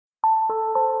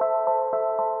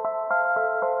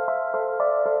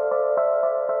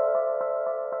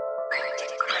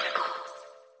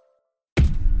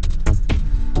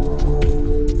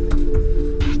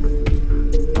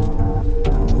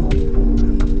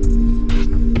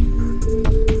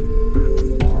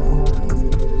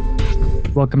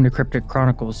Welcome to Cryptic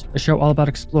Chronicles, a show all about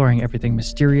exploring everything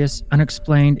mysterious,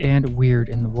 unexplained, and weird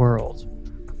in the world.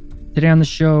 Today on the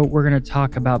show, we're going to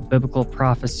talk about biblical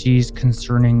prophecies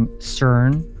concerning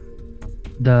CERN,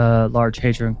 the Large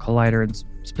Hadron Collider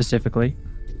specifically,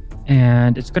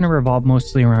 and it's going to revolve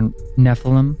mostly around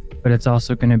Nephilim, but it's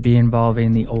also going to be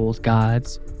involving the old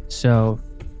gods. So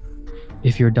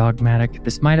if you're dogmatic,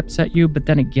 this might upset you, but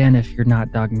then again, if you're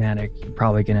not dogmatic, you're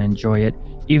probably going to enjoy it,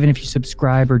 even if you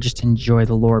subscribe or just enjoy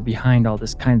the lore behind all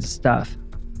this kinds of stuff.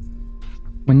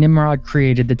 When Nimrod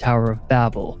created the Tower of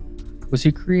Babel, was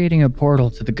he creating a portal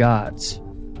to the gods,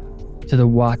 to the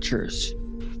Watchers?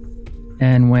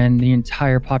 And when the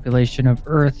entire population of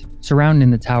Earth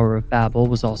surrounding the Tower of Babel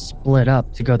was all split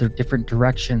up to go their different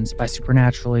directions by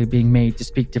supernaturally being made to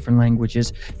speak different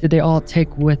languages, did they all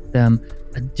take with them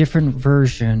a different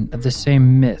version of the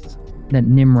same myth that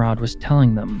Nimrod was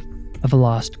telling them of a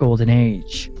lost golden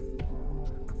age?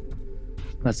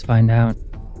 Let's find out.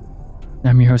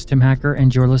 I'm your host, Tim Hacker,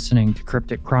 and you're listening to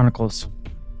Cryptic Chronicles.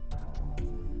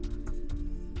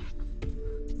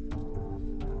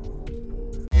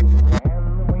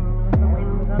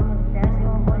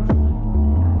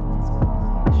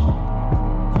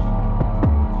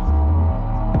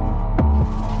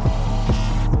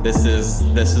 This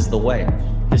is the way.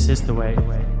 This is the way.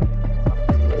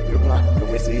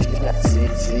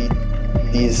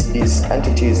 These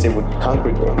entities, they would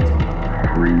congregate.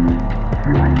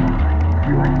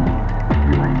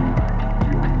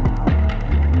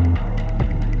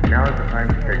 Now is the time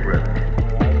to take risks.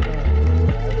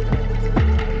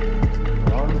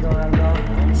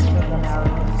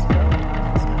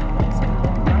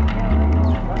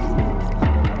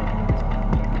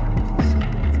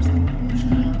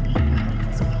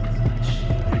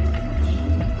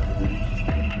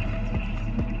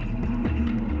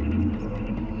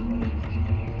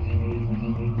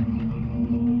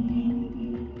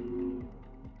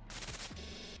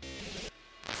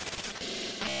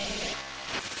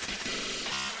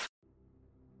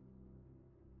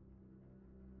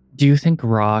 Do you think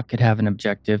Ra could have an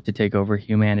objective to take over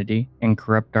humanity and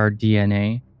corrupt our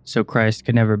DNA so Christ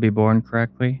could never be born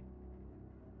correctly?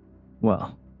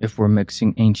 Well, if we're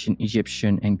mixing ancient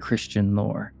Egyptian and Christian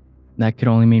lore, that could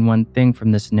only mean one thing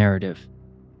from this narrative.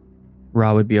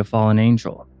 Ra would be a fallen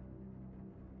angel.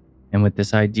 And with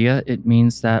this idea, it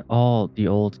means that all the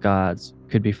old gods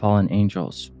could be fallen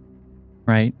angels,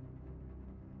 right?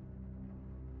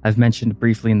 I've mentioned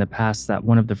briefly in the past that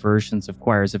one of the versions of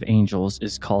choirs of angels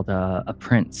is called a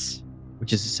prince,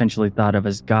 which is essentially thought of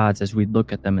as gods as we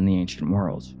look at them in the ancient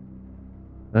world.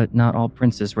 But not all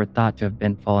princes were thought to have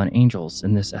been fallen angels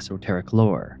in this esoteric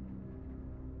lore.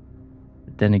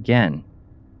 But then again,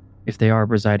 if they are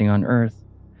residing on Earth,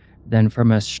 then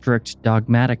from a strict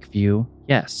dogmatic view,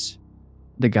 yes,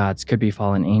 the gods could be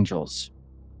fallen angels.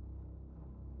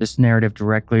 This narrative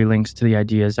directly links to the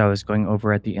ideas I was going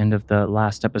over at the end of the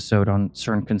last episode on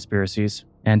CERN conspiracies,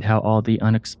 and how all the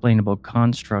unexplainable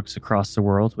constructs across the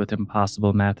world with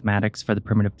impossible mathematics for the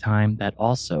primitive time that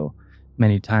also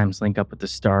many times link up with the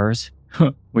stars,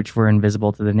 which were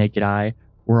invisible to the naked eye,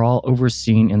 were all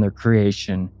overseen in their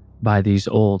creation by these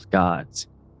old gods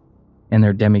and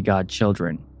their demigod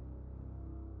children.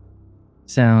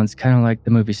 Sounds kind of like the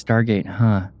movie Stargate,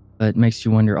 huh? But makes you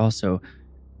wonder also,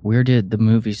 where did the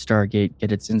movie Stargate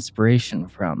get its inspiration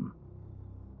from?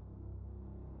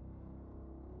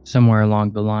 Somewhere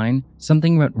along the line,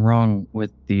 something went wrong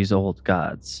with these old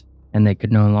gods, and they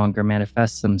could no longer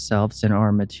manifest themselves in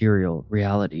our material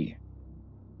reality.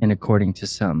 And according to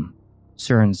some,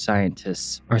 CERN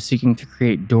scientists are seeking to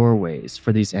create doorways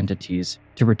for these entities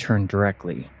to return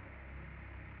directly.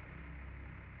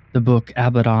 The book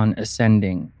Abaddon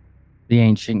Ascending, The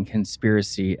Ancient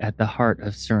Conspiracy at the Heart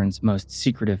of CERN's Most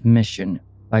Secretive Mission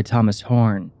by Thomas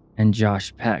Horn and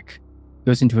Josh Peck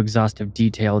goes into exhaustive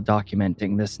detail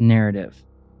documenting this narrative.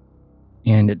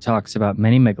 And it talks about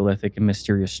many megalithic and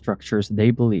mysterious structures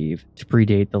they believe to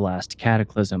predate the last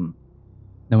cataclysm,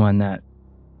 the one that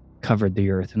covered the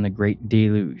earth in the Great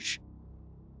Deluge.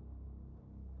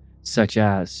 Such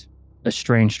as, a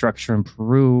strange structure in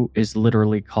Peru is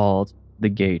literally called the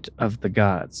Gate of the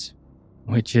Gods,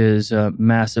 which is a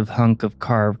massive hunk of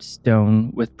carved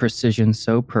stone with precision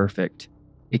so perfect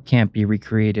it can't be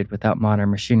recreated without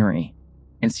modern machinery,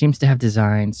 and seems to have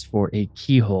designs for a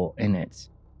keyhole in it.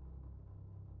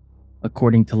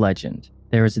 According to legend,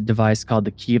 there is a device called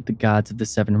the Key of the Gods of the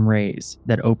Seven Rays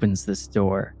that opens this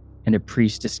door, and a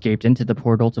priest escaped into the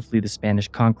portal to flee the Spanish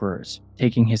conquerors,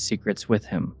 taking his secrets with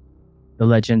him. The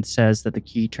legend says that the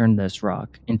key turned this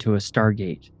rock into a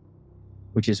stargate,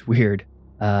 which is weird,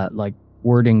 like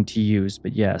wording to use,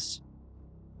 but yes.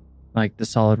 Like the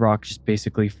solid rock just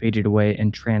basically faded away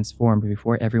and transformed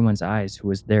before everyone's eyes who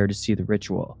was there to see the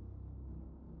ritual.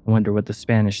 I wonder what the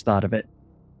Spanish thought of it.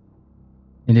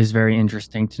 It is very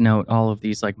interesting to note all of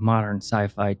these like modern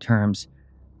sci-fi terms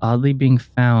oddly being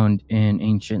found in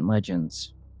ancient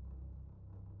legends.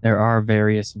 There are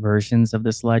various versions of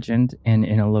this legend, and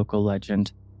in a local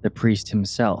legend, the priest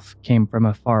himself came from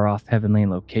a far-off heavenly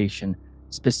location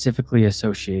specifically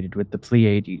associated with the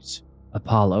Pleiades,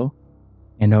 Apollo,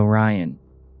 and Orion,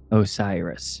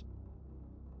 Osiris.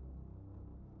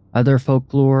 Other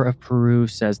folklore of Peru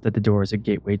says that the door is a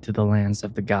gateway to the lands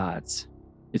of the gods.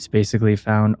 It's basically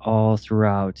found all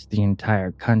throughout the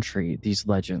entire country, these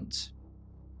legends.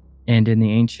 And in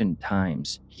the ancient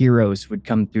times, heroes would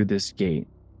come through this gate,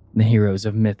 the heroes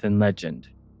of myth and legend.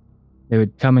 They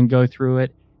would come and go through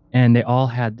it, and they all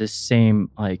had this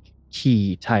same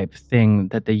key type thing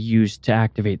that they used to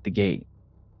activate the gate.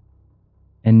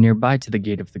 And nearby to the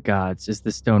Gate of the Gods is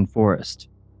the Stone Forest,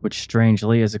 which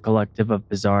strangely is a collective of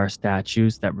bizarre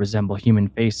statues that resemble human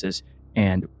faces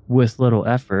and, with little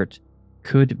effort,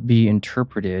 could be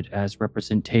interpreted as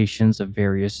representations of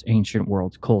various ancient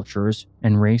world cultures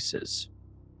and races.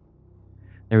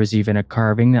 There is even a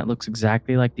carving that looks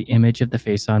exactly like the image of the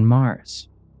face on Mars.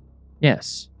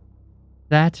 Yes,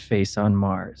 that face on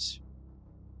Mars.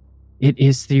 It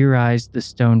is theorized the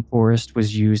Stone Forest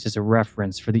was used as a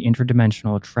reference for the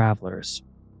interdimensional travelers,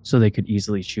 so they could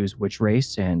easily choose which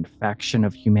race and faction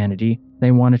of humanity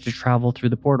they wanted to travel through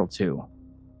the portal to.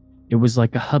 It was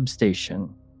like a hub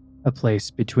station, a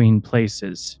place between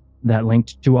places that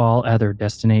linked to all other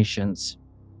destinations.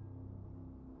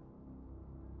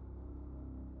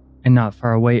 And not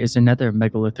far away is another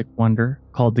megalithic wonder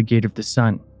called the Gate of the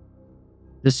Sun.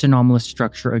 This anomalous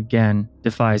structure again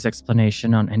defies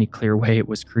explanation on any clear way it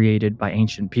was created by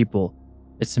ancient people.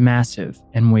 It's massive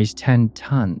and weighs 10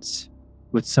 tons,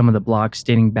 with some of the blocks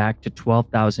dating back to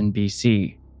 12,000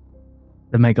 BC.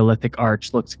 The megalithic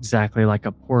arch looks exactly like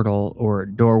a portal or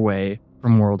doorway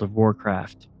from World of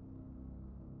Warcraft.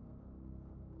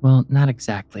 Well, not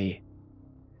exactly.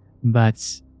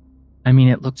 But,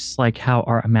 it looks like how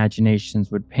our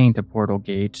imaginations would paint a portal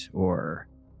gate, or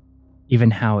even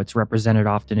how it's represented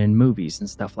often in movies and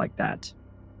stuff like that.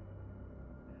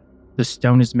 The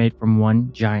stone is made from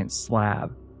one giant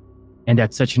slab, and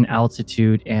at such an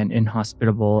altitude and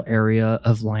inhospitable area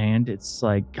of land, it's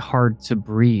hard to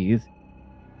breathe,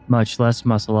 much less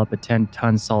muscle up a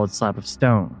 10-ton solid slab of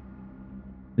stone.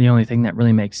 The only thing that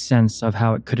really makes sense of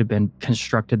how it could have been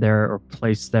constructed there or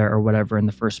placed there or whatever in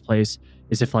the first place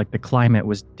is if the climate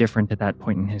was different at that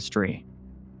point in history.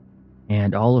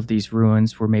 And all of these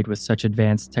ruins were made with such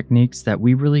advanced techniques that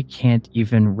we really can't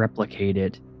even replicate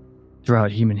it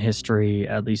throughout human history,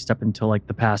 at least up until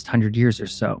the past 100 years or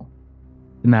so.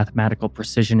 The mathematical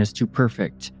precision is too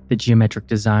perfect. The geometric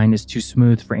design is too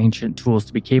smooth for ancient tools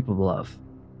to be capable of.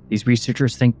 These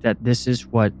researchers think that this is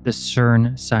what the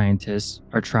CERN scientists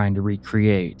are trying to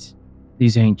recreate.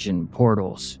 These ancient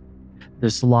portals.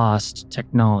 This lost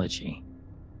technology.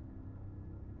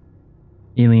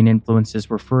 Alien influences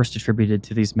were first attributed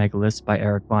to these megaliths by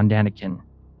Eric von Daniken,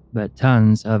 but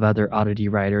tons of other oddity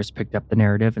writers picked up the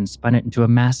narrative and spun it into a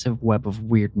massive web of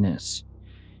weirdness.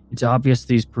 It's obvious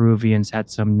these Peruvians had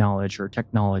some knowledge or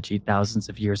technology thousands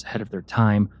of years ahead of their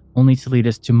time, only to lead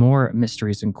us to more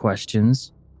mysteries and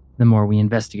questions the more we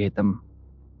investigate them.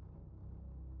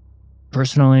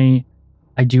 Personally,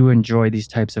 I do enjoy these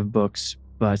types of books,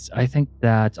 but I think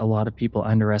that a lot of people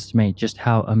underestimate just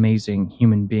how amazing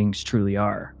human beings truly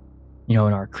are. In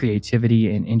our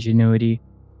creativity and ingenuity,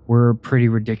 we're pretty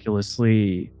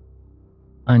ridiculously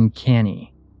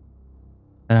uncanny.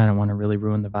 And I don't want to really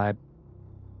ruin the vibe.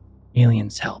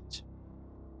 Aliens helped.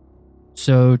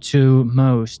 So to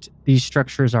most, these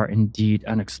structures are indeed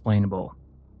unexplainable.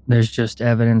 There's just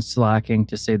evidence lacking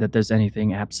to say that there's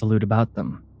anything absolute about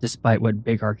them, despite what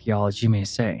big archaeology may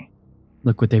say.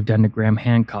 Look what they've done to Graham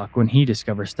Hancock when he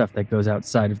discovers stuff that goes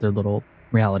outside of their little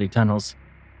reality tunnels.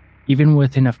 Even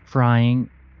with enough prying,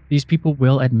 these people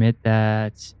will admit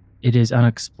that it is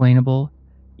unexplainable,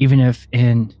 even if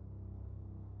in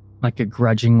a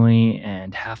grudgingly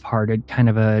and half-hearted kind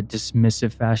of a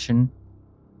dismissive fashion.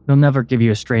 They'll never give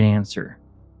you a straight answer.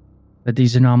 But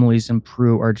these anomalies in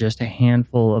Peru are just a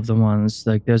handful of the ones.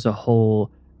 There's a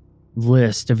whole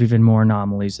list of even more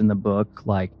anomalies in the book,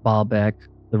 like Baalbek,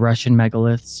 the Russian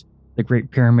megaliths, the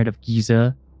Great Pyramid of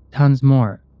Giza, tons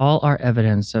more. All are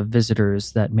evidence of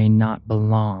visitors that may not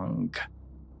belong,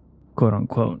 quote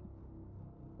unquote,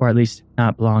 or at least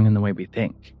not belong in the way we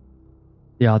think.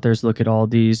 The authors look at all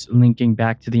these linking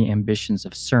back to the ambitions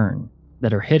of CERN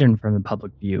that are hidden from the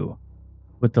public view,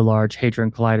 with the Large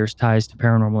Hadron Collider's ties to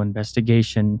paranormal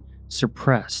investigation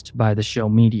suppressed by the show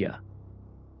media.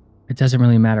 It doesn't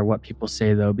really matter what people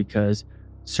say, though, because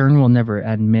CERN will never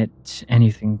admit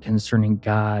anything concerning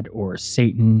God or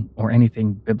Satan or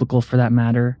anything biblical for that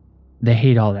matter. They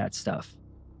hate all that stuff.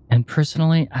 And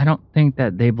personally, I don't think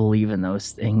that they believe in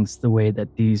those things the way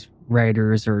that these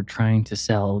writers are trying to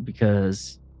sell,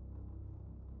 because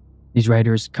these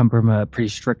writers come from a pretty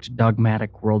strict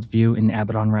dogmatic worldview in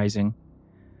Abaddon Rising.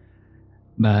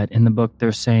 But in the book,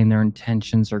 they're saying their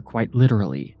intentions are quite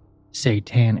literally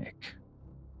satanic.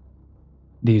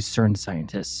 These CERN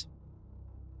scientists.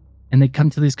 And they come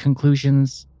to these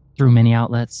conclusions through many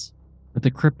outlets, but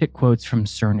the cryptic quotes from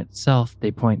CERN itself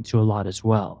they point to a lot as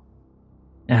well.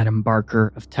 Adam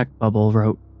Barker of Tech Bubble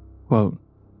wrote, quote,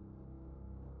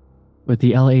 "With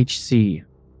the LHC,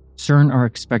 CERN are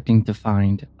expecting to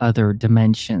find other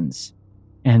dimensions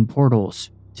and portals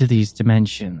to these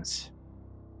dimensions.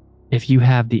 If you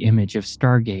have the image of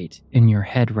Stargate in your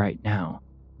head right now,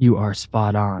 you are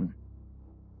spot on."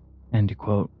 End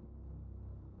quote.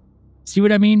 See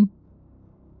what I mean?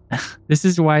 This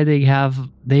is why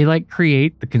they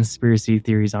create the conspiracy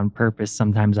theories on purpose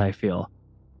sometimes, I feel.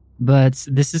 But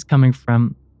this is coming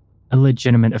from a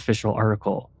legitimate official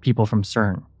article, people from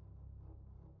CERN.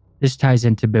 This ties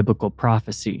into biblical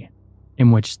prophecy,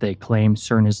 in which they claim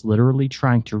CERN is literally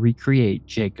trying to recreate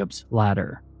Jacob's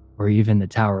ladder, or even the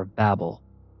Tower of Babel.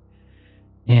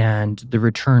 And the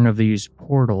return of these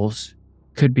portals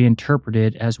could be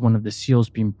interpreted as one of the seals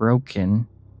being broken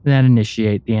that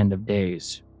initiate the end of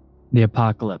days, the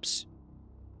apocalypse.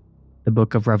 The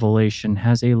book of Revelation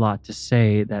has a lot to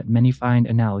say that many find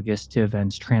analogous to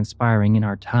events transpiring in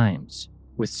our times,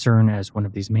 with CERN as one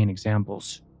of these main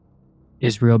examples.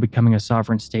 Israel becoming a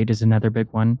sovereign state is another big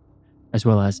one, as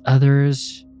well as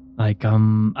others like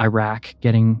Iraq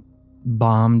getting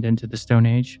bombed into the Stone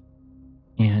Age.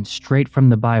 And straight from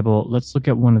the Bible, let's look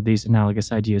at one of these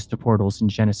analogous ideas to portals in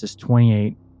Genesis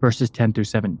 28, verses 10 through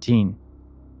 17.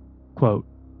 Quote,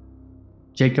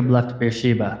 "Jacob left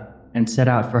Beersheba and set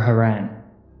out for Haran.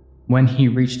 When he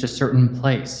reached a certain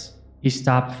place, he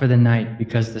stopped for the night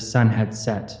because the sun had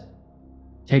set.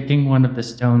 Taking one of the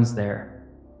stones there,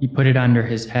 he put it under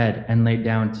his head and lay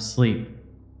down to sleep.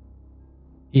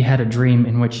 He had a dream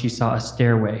in which he saw a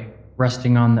stairway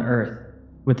resting on the earth,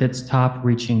 with its top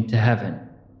reaching to heaven,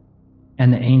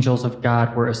 and the angels of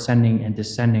God were ascending and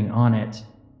descending on it.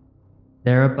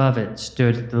 There above it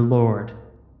stood the Lord,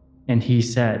 and he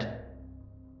said,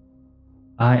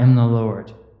 'I am the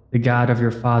Lord, the God of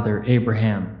your father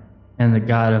Abraham, and the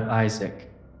God of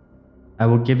Isaac. I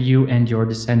will give you and your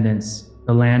descendants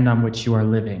the land on which you are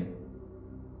living.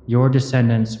 Your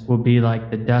descendants will be like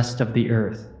the dust of the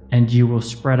earth, and you will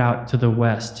spread out to the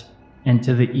west, and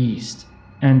to the east,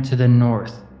 and to the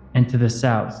north, and to the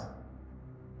south.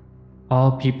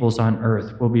 All peoples on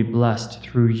earth will be blessed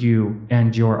through you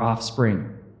and your offspring.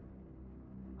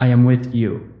 I am with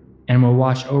you, and will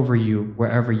watch over you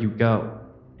wherever you go,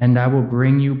 and I will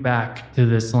bring you back to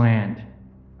this land.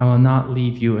 I will not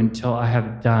leave you until I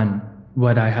have done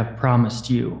what I have promised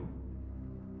you.'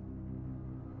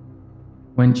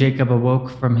 When Jacob awoke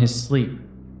from his sleep,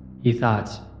 he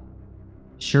thought,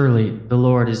 'Surely the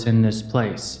Lord is in this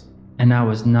place, and I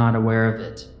was not aware of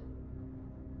it.'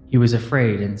 He was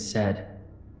afraid and said,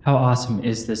 'How awesome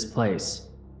is this place!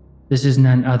 This is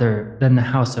none other than the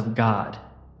house of God.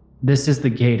 This is the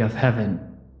gate of heaven.'"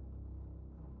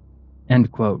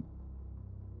 End quote.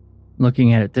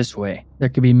 Looking at it this way, there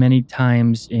could be many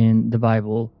times in the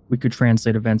Bible we could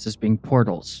translate events as being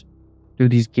portals. Through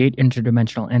these gate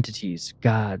interdimensional entities,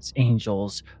 gods,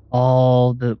 angels,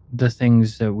 all the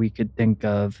things that we could think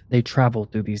of, they travel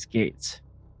through these gates.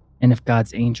 And if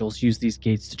God's angels use these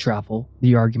gates to travel,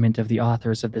 the argument of the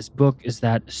authors of this book is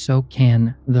that so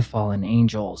can the fallen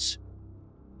angels.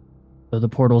 Though the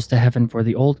portals to heaven for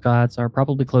the old gods are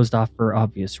probably closed off for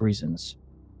obvious reasons.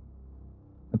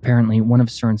 Apparently, one of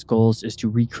CERN's goals is to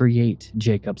recreate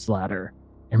Jacob's ladder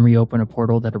and reopen a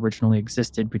portal that originally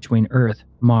existed between Earth,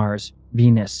 Mars,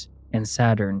 Venus, and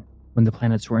Saturn when the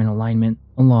planets were in alignment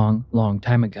a long, long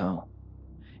time ago.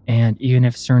 And even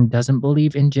if CERN doesn't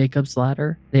believe in Jacob's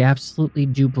ladder, they absolutely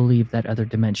do believe that other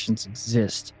dimensions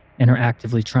exist and are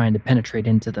actively trying to penetrate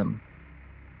into them.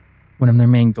 One of their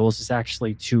main goals is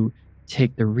actually to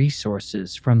take the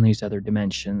resources from these other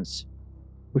dimensions,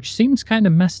 which seems kind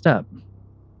of messed up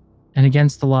and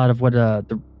against a lot of what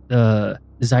the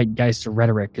zeitgeist or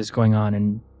rhetoric is going on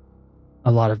in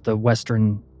a lot of the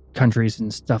Western countries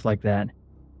and stuff like that.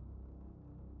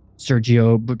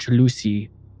 Sergio Bucciolucci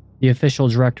The official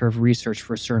director of research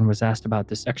for CERN was asked about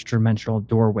this extra-dimensional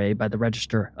doorway by the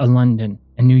Register, a London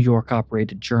and New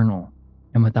York-operated journal,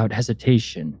 and without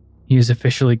hesitation, he is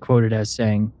officially quoted as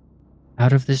saying,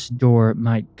 "Out of this door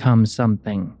might come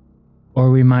something, or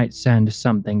we might send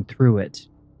something through it."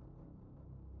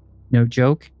 No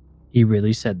joke, he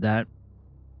really said that.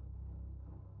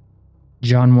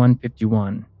 John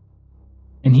 1:51.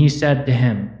 And he said to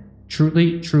him,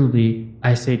 "Truly, truly,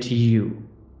 I say to you,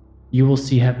 you will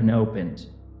see heaven opened,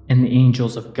 and the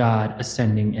angels of God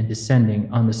ascending and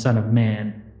descending on the Son of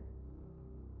Man."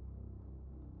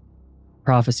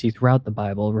 Prophecy throughout the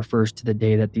Bible refers to the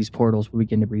day that these portals will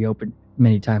begin to reopen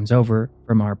many times over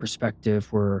from our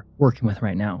perspective we're working with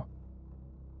right now.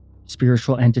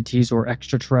 Spiritual entities or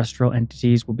extraterrestrial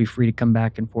entities will be free to come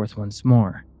back and forth once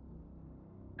more.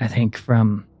 I think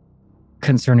from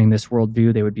concerning this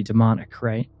worldview, they would be demonic,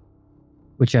 right?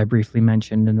 Which I briefly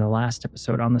mentioned in the last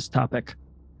episode on this topic.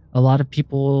 A lot of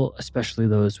people, especially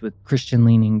those with Christian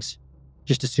leanings,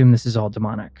 just assume this is all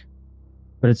demonic.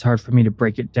 But it's hard for me to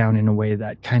break it down in a way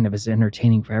that kind of is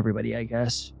entertaining for everybody, I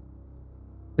guess.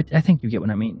 But I think you get what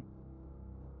I mean.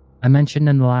 I mentioned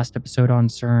in the last episode on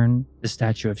CERN the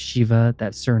statue of Shiva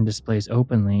that CERN displays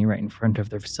openly right in front of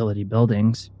their facility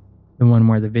buildings. The one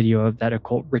where the video of that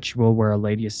occult ritual where a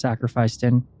lady is sacrificed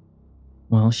in.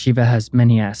 Well, Shiva has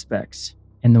many aspects,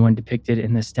 and the one depicted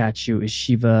in the statue is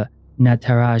Shiva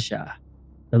Nataraja,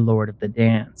 the Lord of the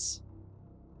Dance.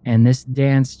 And this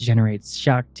dance generates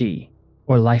Shakti,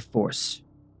 or life force.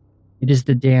 It is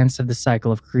the dance of the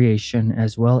cycle of creation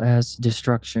as well as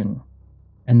destruction.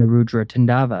 And the Rudra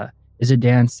Tandava is a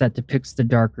dance that depicts the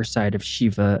darker side of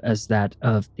Shiva as that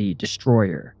of the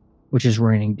destroyer, which is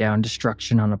raining down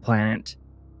destruction on a planet.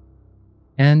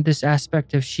 And this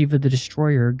aspect of Shiva the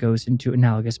Destroyer goes into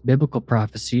analogous biblical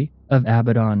prophecy of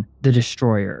Abaddon the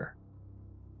Destroyer.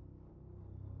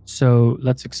 So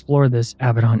let's explore this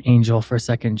Abaddon angel for a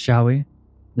second, shall we?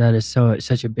 That is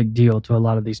such a big deal to a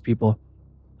lot of these people,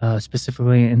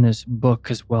 specifically in this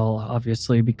book as well,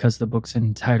 obviously, because the book's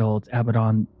entitled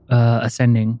Abaddon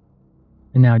Ascending.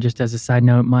 And now, just as a side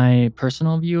note, my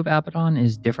personal view of Abaddon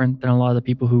is different than a lot of the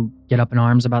people who get up in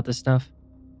arms about this stuff.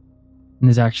 And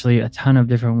there's actually a ton of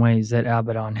different ways that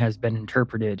Abaddon has been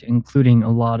interpreted, including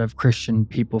a lot of Christian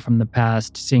people from the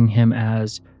past seeing him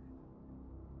as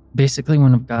basically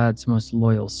one of God's most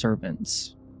loyal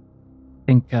servants. I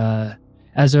think,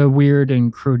 as a weird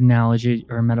and crude analogy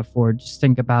or metaphor, just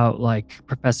think about like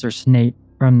Professor Snape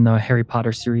from the Harry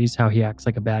Potter series, how he acts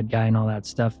like a bad guy and all that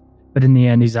stuff. But in the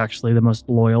end, he's actually the most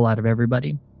loyal out of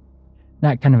everybody.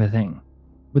 That kind of a thing.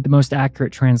 With the most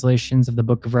accurate translations of the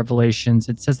Book of Revelations,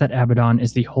 it says that Abaddon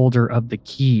is the holder of the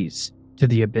keys to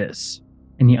the abyss,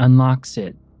 and he unlocks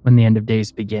it when the end of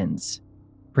days begins.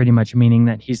 Pretty much meaning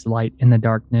that he's light in the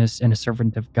darkness and a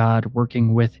servant of God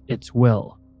working with its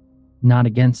will, not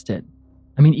against it.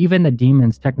 I mean, even the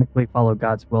demons technically follow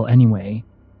God's will anyway.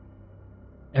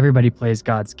 Everybody plays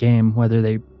God's game, whether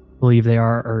they believe they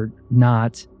are or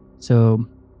not. So,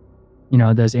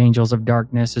 there's angels of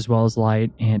darkness as well as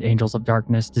light, and angels of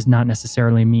darkness does not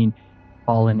necessarily mean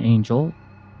fallen angel.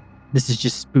 This is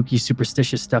just spooky,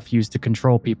 superstitious stuff used to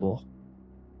control people.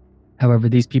 However,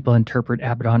 these people interpret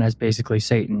Abaddon as basically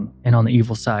Satan, and on the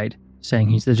evil side, saying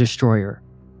he's the destroyer.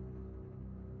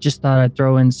 Just thought I'd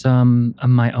throw in some of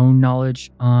my own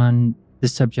knowledge on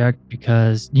this subject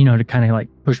because, to kind of like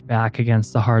push back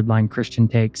against the hardline Christian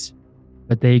takes.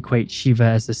 But they equate Shiva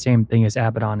as the same thing as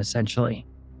Abaddon, essentially.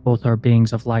 Both are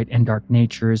beings of light and dark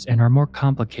natures and are more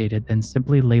complicated than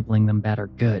simply labeling them bad or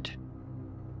good.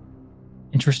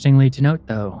 Interestingly to note,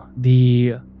 though,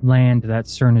 the land that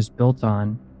CERN is built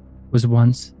on was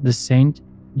once the Saint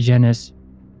Genus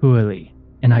Puili,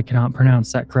 and I cannot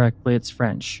pronounce that correctly, it's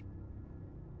French.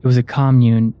 It was a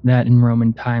commune that in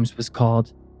Roman times was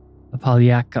called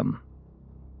Apolliacum,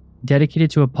 dedicated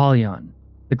to Apollyon,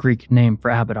 the Greek name for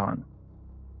Abaddon.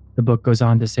 The book goes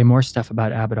on to say more stuff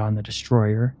about Abaddon the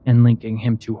Destroyer and linking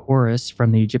him to Horus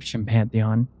from the Egyptian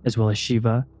pantheon, as well as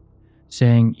Shiva,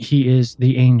 saying he is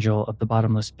the angel of the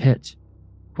bottomless pit,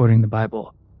 quoting the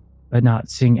Bible, but not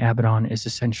seeing Abaddon as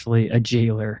essentially a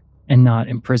jailer and not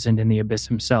imprisoned in the abyss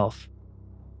himself.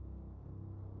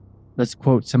 Let's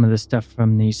quote some of this stuff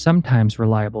from the sometimes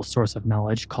reliable source of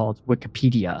knowledge called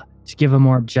Wikipedia to give a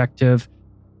more objective,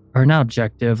 or not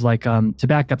objective, to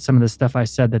back up some of the stuff I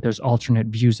said that there's alternate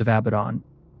views of Abaddon,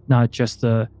 not just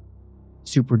the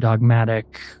super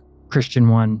dogmatic Christian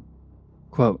one.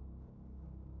 Quote,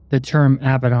 the term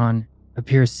Abaddon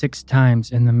appears 6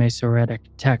 times in the Masoretic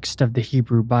text of the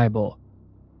Hebrew Bible.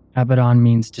 Abaddon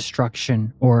means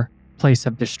destruction or place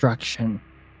of destruction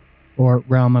or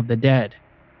realm of the dead.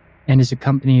 and is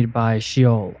accompanied by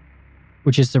Sheol,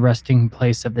 which is the resting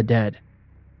place of the dead.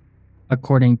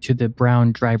 According to the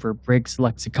Brown Driver Briggs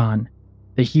lexicon,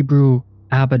 the Hebrew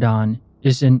Abaddon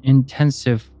is an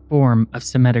intensive form of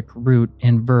Semitic root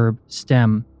and verb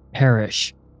stem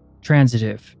perish,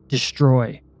 transitive,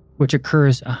 destroy, which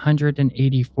occurs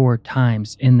 184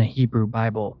 times in the Hebrew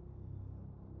Bible.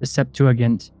 The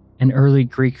Septuagint, an early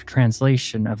Greek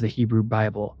translation of the Hebrew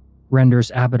Bible,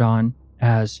 renders Abaddon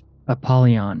as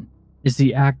Apollyon, is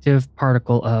the active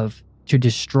particle of to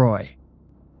destroy.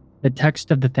 The text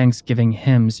of the Thanksgiving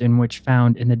hymns in which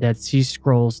found in the Dead Sea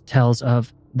Scrolls tells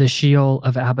of the Sheol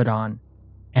of Abaddon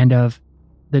and of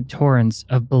the torrents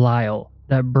of Belial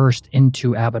that burst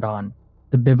into Abaddon.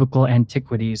 The biblical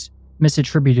antiquities,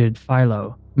 misattributed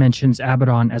Philo, mentions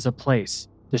Abaddon as a place,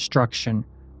 destruction,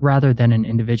 rather than an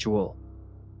individual.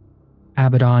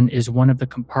 Abaddon is one of the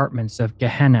compartments of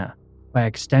Gehenna. By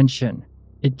extension,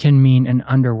 it can mean an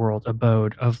underworld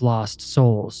abode of lost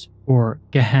souls, or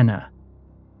Gehenna.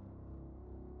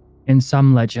 In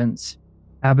some legends,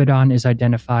 Abaddon is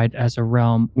identified as a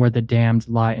realm where the damned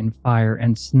lie in fire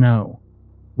and snow,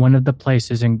 one of the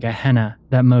places in Gehenna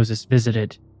that Moses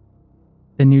visited.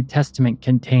 The New Testament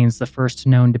contains the first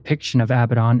known depiction of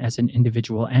Abaddon as an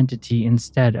individual entity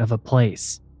instead of a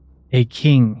place. A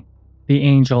king, the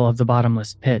angel of the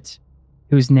bottomless pit,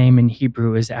 whose name in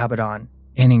Hebrew is Abaddon,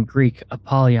 and in Greek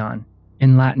Apollyon,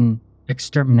 in Latin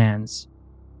Exterminans.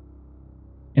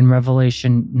 In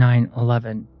Revelation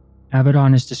 9:11,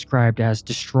 Abaddon is described as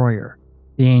destroyer,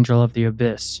 the angel of the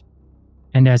abyss,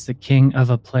 and as the king of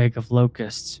a plague of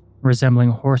locusts, resembling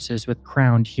horses with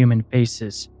crowned human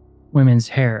faces, women's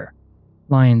hair,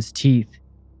 lion's teeth,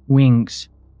 wings,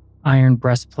 iron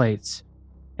breastplates,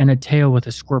 and a tail with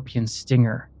a scorpion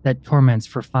stinger that torments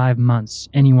for 5 months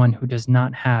anyone who does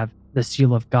not have the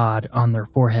seal of God on their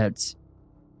foreheads.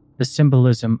 The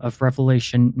symbolism of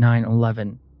Revelation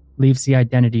 9:11 leaves the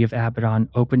identity of Abaddon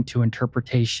open to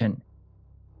interpretation.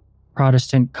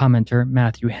 Protestant commentator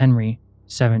Matthew Henry,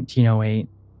 1708,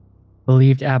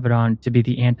 believed Abaddon to be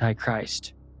the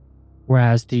Antichrist,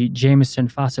 whereas the Jameson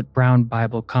Fawcett Brown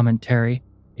Bible Commentary,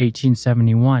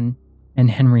 1871, and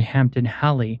Henry Hampton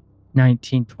Halley,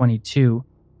 1922,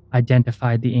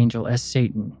 identified the angel as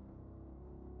Satan.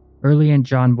 Early in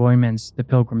John Boyman's The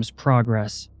Pilgrim's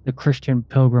Progress, the Christian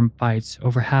pilgrim fights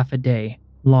over half a day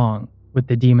long with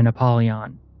the demon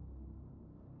Apollyon.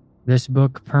 This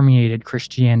book permeated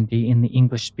Christianity in the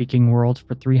English-speaking world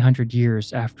for 300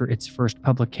 years after its first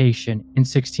publication in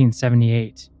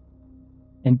 1678.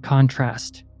 In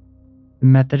contrast, the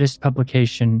Methodist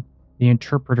publication, The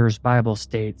Interpreter's Bible,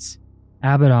 states,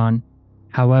 Abaddon,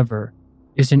 however,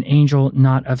 is an angel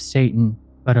not of Satan,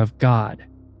 but of God,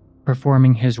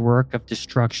 performing his work of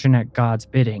destruction at God's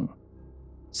bidding.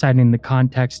 Citing the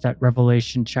context at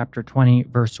Revelation chapter 20,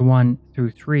 verse 1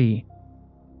 through 3,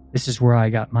 this is where I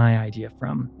got my idea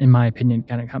from. In my opinion,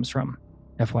 kind of comes from.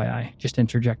 FYI, just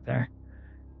interject there.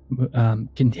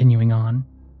 Continuing on.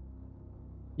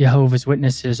 Jehovah's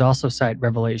Witnesses also cite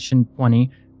Revelation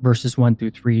 20, verses 1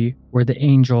 through 3, where the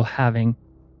angel having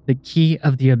the key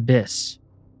of the abyss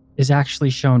is actually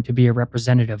shown to be a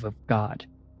representative of God,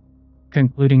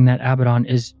 concluding that Abaddon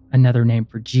is another name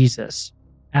for Jesus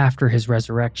after his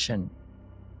resurrection.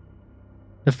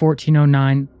 The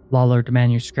 1409 Lollard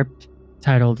manuscript,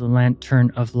 titled The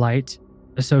Lantern of Light,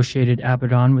 associated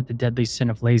Abaddon with the deadly sin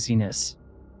of laziness.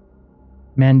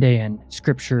 Mandaean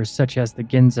scriptures such as the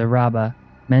Ginza Rabbah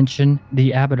mention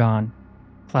the Abaddon,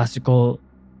 classical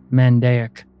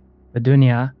Mandaic, the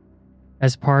Dunya,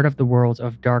 as part of the world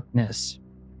of darkness.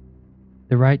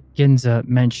 The right Ginza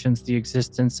mentions the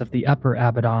existence of the upper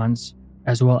Abaddons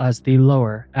as well as the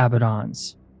lower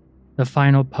Abaddons. The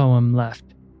final poem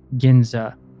left,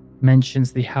 Ginza,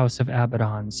 mentions the House of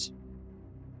Abaddons.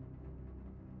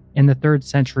 In the 3rd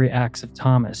century Acts of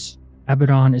Thomas,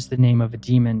 Abaddon is the name of a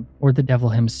demon or the devil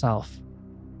himself.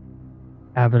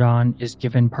 Abaddon is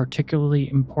given particularly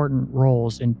important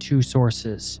roles in 2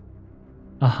 sources: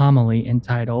 a homily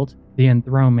entitled The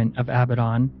Enthronement of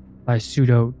Abaddon by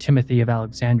Pseudo Timothy of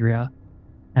Alexandria,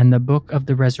 and the Book of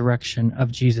the Resurrection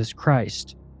of Jesus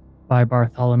Christ by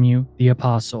Bartholomew the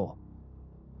Apostle.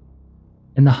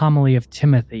 In the homily of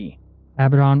Timothy,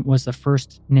 Abaddon was the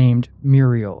first named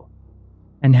Muriel,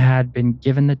 and had been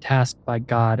given the task by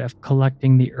God of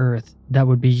collecting the earth that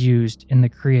would be used in the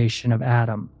creation of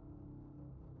Adam.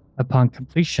 Upon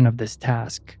completion of this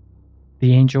task,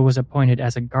 the angel was appointed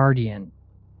as a guardian.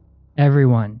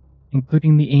 Everyone,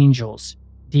 including the angels,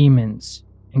 demons,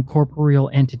 and corporeal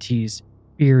entities,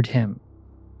 feared him.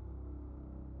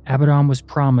 Abaddon was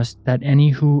promised that any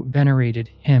who venerated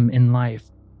him in life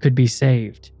could be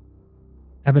saved.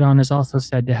 Abaddon is also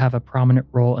said to have a prominent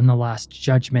role in the Last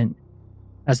Judgment,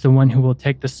 as the one who will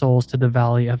take the souls to the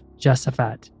Valley of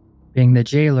Josaphat, being the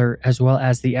jailer as well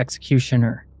as the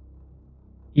executioner.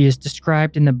 He is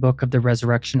described in the book of the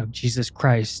resurrection of Jesus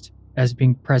Christ as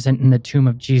being present in the tomb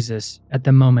of Jesus at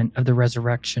the moment of the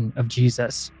resurrection of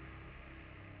Jesus.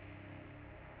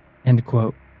 End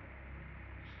quote.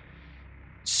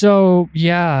 So,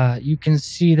 yeah, you can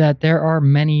see that there are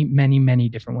many, many, many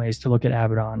different ways to look at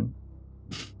Abaddon.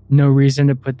 No reason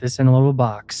to put this in a little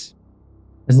box.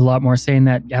 There's a lot more saying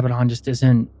that Abaddon just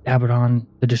isn't Abaddon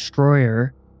the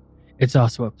Destroyer. It's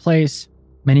also a place,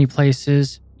 many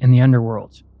places in the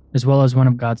underworld, as well as one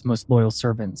of God's most loyal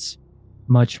servants.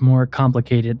 Much more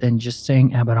complicated than just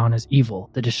saying Abaddon is evil,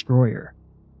 the Destroyer.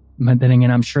 But then again,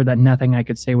 I'm sure that nothing I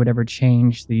could say would ever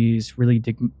change these really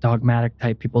dogmatic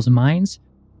type people's minds.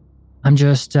 I'm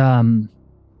just, they're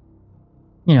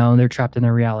trapped in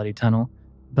their reality tunnel.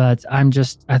 But I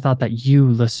thought that you,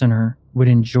 listener, would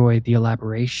enjoy the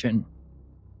elaboration.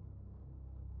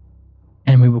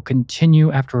 And we will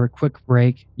continue after a quick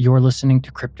break. You're listening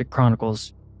to Cryptic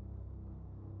Chronicles.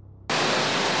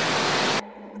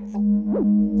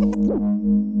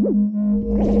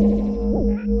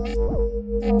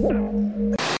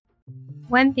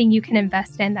 One thing you can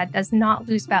invest in that does not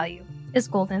lose value is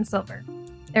gold and silver.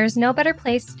 There is no better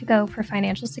place to go for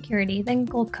financial security than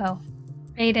Goldco.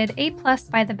 Rated A+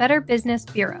 by the Better Business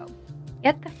Bureau.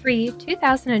 Get the free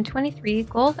 2023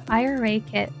 Gold IRA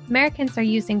kit Americans are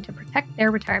using to protect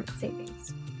their retirement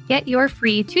savings. Get your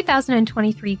free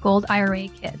 2023 Gold IRA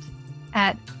kit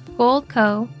at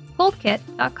goldkit.com.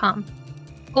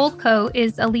 Goldco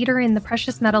is a leader in the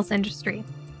precious metals industry.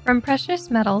 From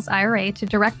precious metals IRA to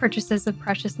direct purchases of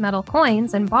precious metal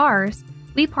coins and bars,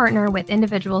 we partner with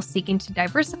individuals seeking to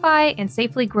diversify and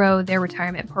safely grow their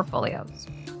retirement portfolios.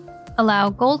 Allow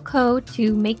Goldco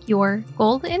to make your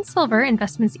gold and silver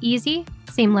investments easy,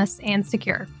 seamless, and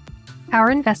secure.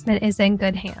 Our investment is in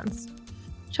good hands.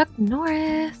 Chuck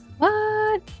Norris,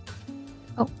 what?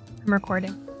 Oh, I'm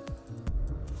recording.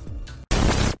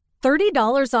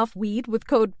 $30 off weed with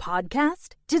code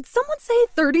PODCAST? Did someone say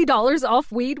 $30 off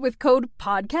weed with code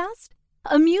PODCAST?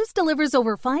 Amuse delivers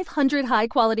over 500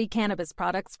 high-quality cannabis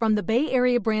products from the Bay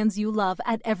Area brands you love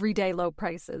at everyday low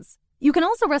prices. You can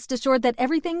also rest assured that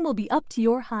everything will be up to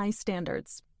your high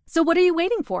standards. So what are you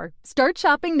waiting for? Start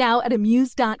shopping now at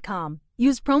Amuse.com.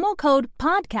 Use promo code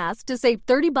PODCAST to save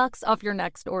 $30 off your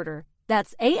next order.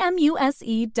 That's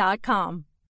AMUSE.com.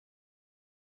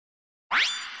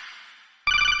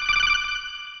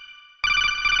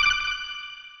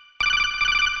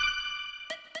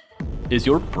 Is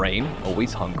your brain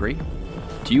always hungry?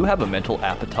 Do you have a mental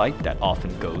appetite that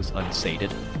often goes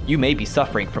unsated? You may be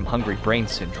suffering from hungry brain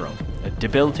syndrome, a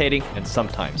debilitating and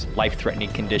sometimes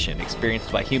life-threatening condition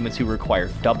experienced by humans who require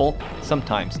double,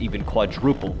 sometimes even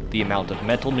quadruple, the amount of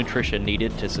mental nutrition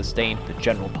needed to sustain the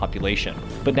general population.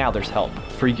 But now there's help.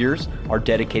 For years, our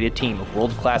dedicated team of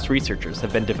world-class researchers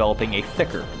have been developing a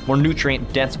thicker, more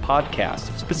nutrient-dense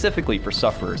podcast specifically for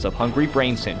sufferers of hungry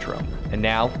brain syndrome. And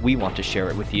now we want to share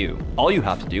it with you. All you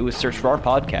have to do is search for our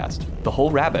podcast, The Whole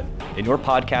Rabbit, in your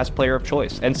podcast player of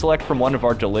choice and select from one of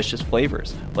our delicious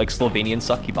flavors, like Slovenian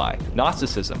succubi,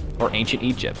 Gnosticism, or Ancient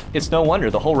Egypt. It's no wonder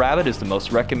The Whole Rabbit is the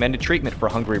most recommended treatment for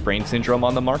hungry brain syndrome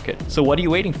on the market. So what are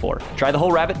you waiting for? Try The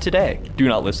Whole Rabbit today. Do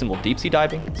not listen while deep sea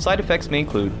diving. Side effects may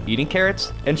include eating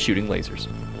carrots and shooting lasers.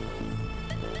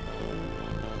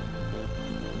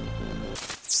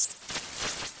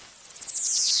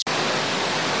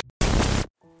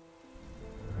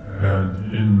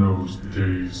 And in those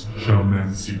days shall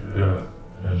men seek death,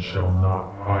 and shall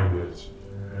not hide it,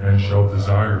 and shall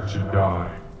desire to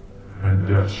die, and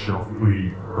death shall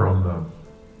flee from them.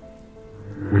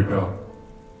 Wake up,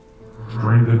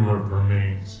 strengthen what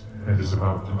remains and is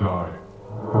about to die,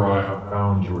 for I have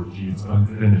found your deeds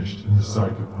unfinished in the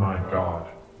sight of my God.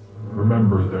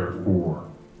 Remember, therefore,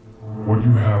 what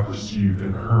you have received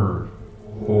and heard,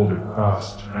 hold it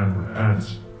fast and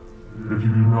repent. If you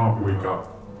do not wake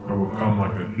up, I will come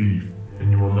like a thief, and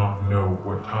you will not know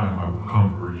what time I will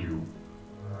come for you.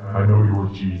 I know your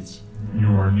deeds. You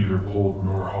are neither cold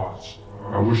nor hot.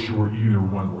 I wish you were either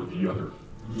one or the other.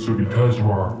 So because you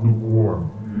are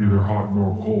lukewarm, neither hot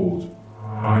nor cold,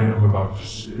 I am about to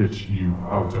spit you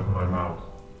out of my mouth.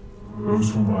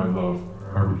 Those whom I love,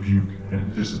 I rebuke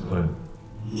and discipline.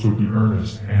 So be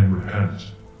earnest and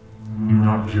repent. Do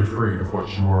not be afraid of what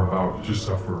you are about to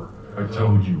suffer. I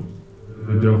tell you,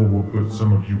 the devil will put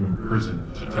some of you in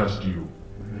prison to test you,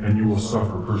 and you will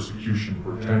suffer persecution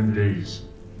for 10 days.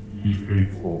 Be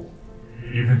faithful,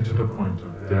 even to the point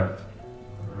of death,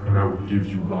 and I will give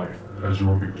you life as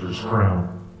your victor's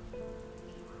crown.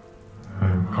 I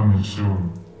am coming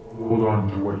soon. Hold on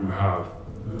to what you have,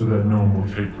 so that no one will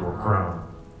take your crown.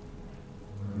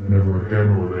 Never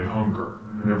again will they hunger,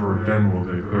 never again will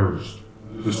they thirst.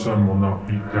 The sun will not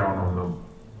beat down on them,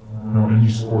 nor any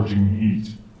scorching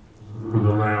heat. For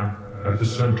the Lamb at the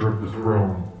center of the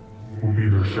throne will be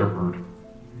their shepherd.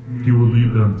 He will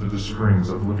lead them to the springs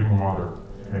of living water,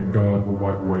 and God will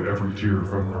wipe away every tear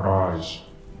from their eyes.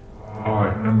 I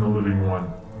am the living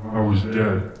one. I was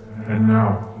dead, and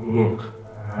now, look,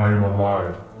 I am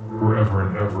alive, forever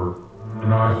and ever,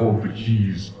 and I hold the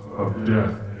keys of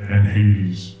death and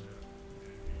Hades.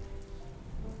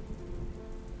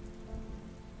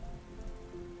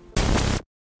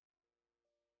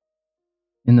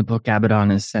 In the book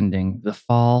Abaddon is Ascending, the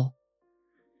fall,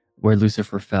 where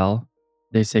Lucifer fell,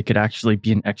 they say could actually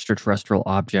be an extraterrestrial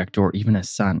object or even a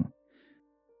sun.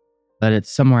 But it's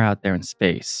somewhere out there in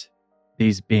space,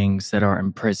 these beings that are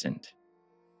imprisoned.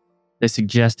 They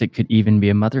suggest it could even be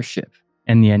a mothership,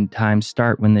 and the end times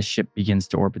start when this ship begins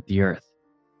to orbit the Earth.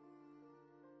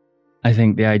 I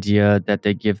think the idea that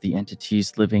they give the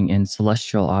entities living in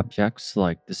celestial objects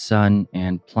like the sun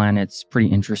and planets pretty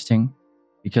interesting,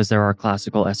 because there are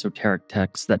classical esoteric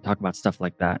texts that talk about stuff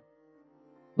like that.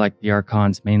 Like the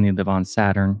Archons mainly live on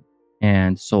Saturn,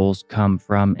 and souls come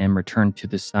from and return to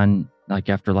the sun, like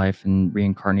afterlife and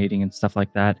reincarnating and stuff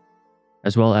like that,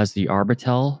 as well as the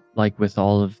Arbitel, like with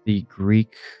all of the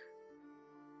Greek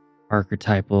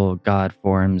archetypal god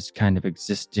forms kind of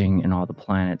existing in all the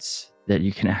planets that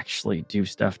you can actually do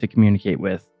stuff to communicate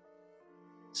with.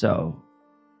 So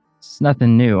it's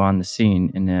nothing new on the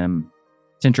scene, and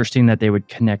it's interesting that they would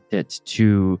connect it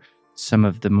to some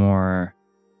of the more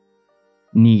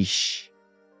niche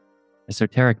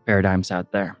esoteric paradigms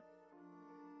out there.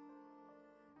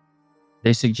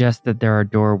 They suggest that there are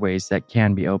doorways that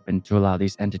can be opened to allow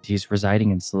these entities residing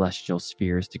in celestial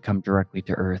spheres to come directly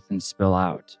to Earth and spill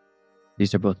out.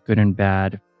 These are both good and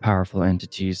bad, powerful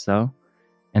entities, though,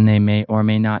 and they may or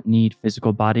may not need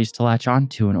physical bodies to latch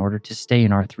onto in order to stay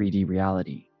in our 3D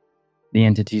reality. The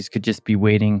entities could just be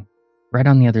waiting right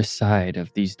on the other side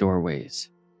of these doorways,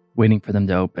 waiting for them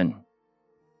to open.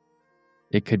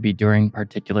 It could be during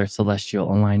particular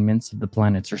celestial alignments of the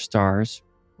planets or stars,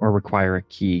 or require a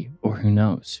key, or who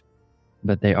knows.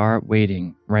 But they are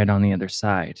waiting right on the other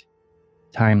side,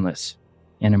 timeless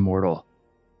and immortal.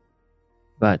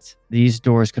 But these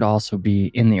doors could also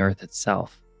be in the earth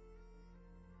itself.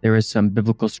 There is some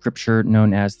biblical scripture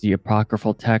known as the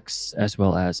apocryphal texts, as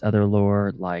well as other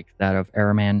lore like that of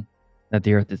Ahriman, that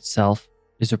the earth itself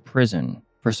is a prison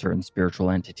for certain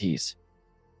spiritual entities.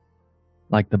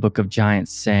 Like the Book of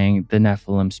Giants saying the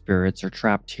Nephilim spirits are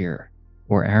trapped here,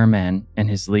 or Ahriman and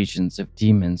his legions of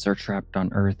demons are trapped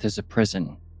on earth as a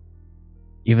prison.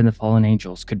 Even the fallen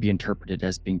angels could be interpreted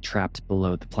as being trapped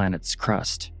below the planet's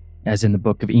crust, as in the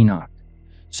Book of Enoch.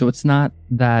 So it's not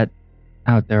that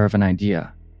out there of an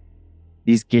idea.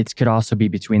 These gates could also be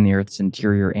between the earth's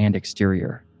interior and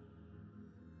exterior.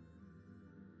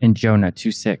 In Jonah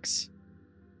 2:6,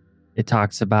 it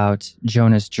talks about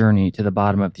Jonah's journey to the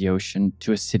bottom of the ocean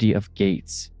to a city of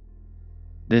gates.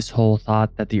 This whole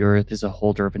thought that the earth is a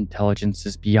holder of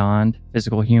intelligences beyond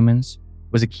physical humans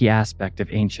was a key aspect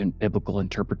of ancient biblical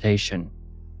interpretation.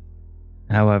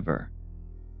 However,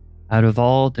 out of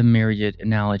all the myriad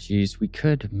analogies we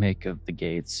could make of the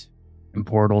gates and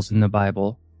portals in the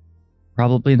Bible,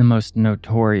 probably the most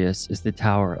notorious is the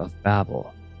Tower of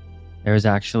Babel. There is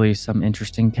actually some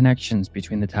interesting connections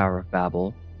between the Tower of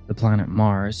Babel, the planet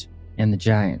Mars, and the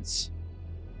giants.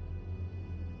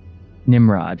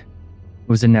 Nimrod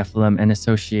was a Nephilim and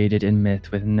associated in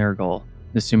myth with Nergal,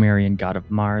 the Sumerian god of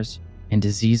Mars, and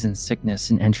disease and sickness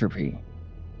and entropy.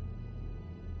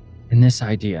 In this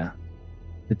idea,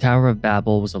 the Tower of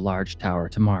Babel was a large tower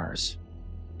to Mars,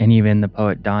 and even the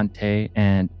poet Dante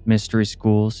and mystery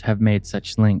schools have made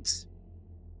such links.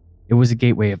 It was a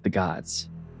gateway of the gods,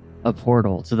 a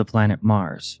portal to the planet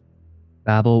Mars.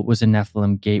 Babel was a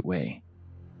Nephilim gateway,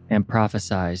 and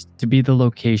prophesied to be the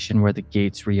location where the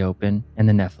gates reopen and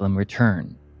the Nephilim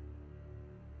return.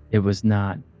 It was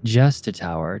not just a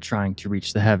tower trying to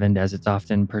reach the heaven as it's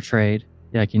often portrayed,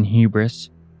 like in Hubris.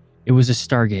 It was a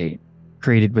stargate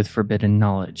created with forbidden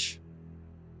knowledge.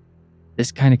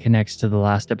 This kind of connects to the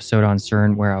last episode on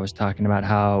CERN where I was talking about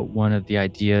how one of the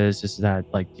ideas is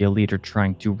that like the elite are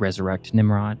trying to resurrect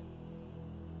Nimrod.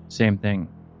 Same thing.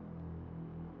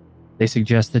 They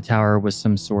suggest the tower was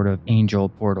some sort of angel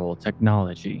portal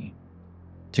technology.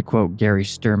 To quote Gary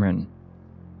Sturman,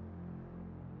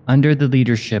 under the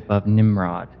leadership of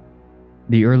Nimrod,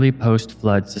 the early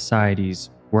post-flood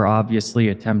societies were obviously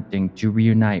attempting to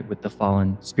reunite with the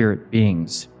fallen spirit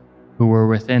beings who were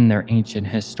within their ancient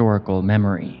historical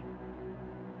memory.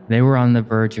 They were on the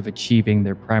verge of achieving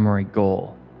their primary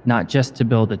goal, not just to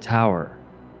build a tower,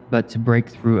 but to break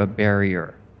through a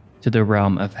barrier to the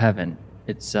realm of heaven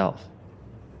itself.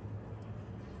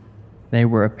 They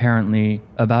were apparently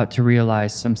about to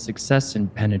realize some success in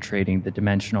penetrating the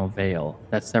dimensional veil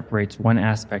that separates one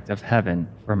aspect of heaven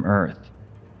from earth.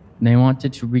 They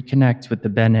wanted to reconnect with the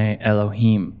Bene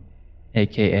Elohim,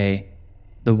 aka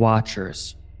the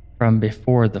Watchers, from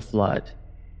before the flood,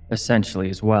 essentially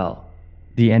as well,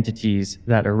 the entities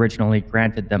that originally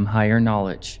granted them higher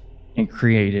knowledge and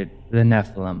created the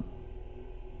Nephilim.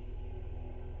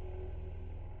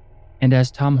 And as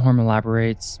Tom Horn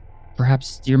elaborates,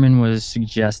 perhaps Stearman was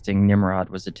suggesting Nimrod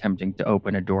was attempting to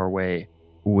open a doorway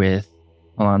with,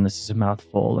 hold on, this is a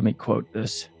mouthful, let me quote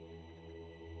this,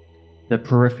 the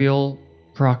peripheral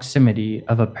proximity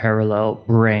of a parallel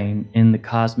brain in the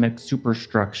cosmic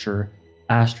superstructure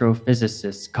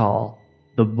astrophysicists call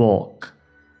the bulk,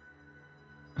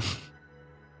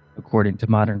 according to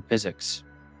modern physics.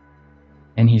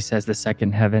 And he says the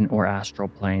second heaven or astral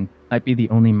plane might be the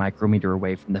only micrometer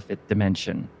away from the fifth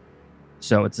dimension.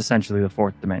 So it's essentially the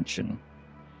fourth dimension.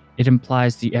 It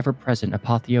implies the ever-present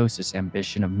apotheosis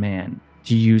ambition of man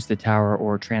to use the tower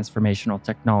or transformational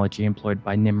technology employed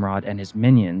by Nimrod and his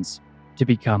minions to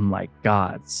become like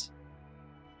gods.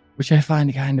 Which I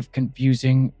find kind of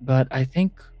confusing, but I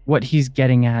think what he's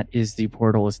getting at is the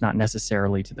portal is not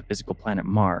necessarily to the physical planet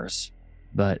Mars,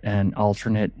 but an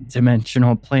alternate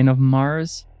dimensional plane of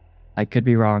Mars? I could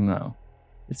be wrong though.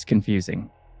 It's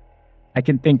confusing. I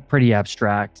can think pretty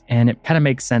abstract, and it kind of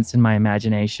makes sense in my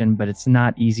imagination, but it's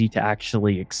not easy to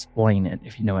actually explain it,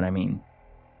 if you know what I mean.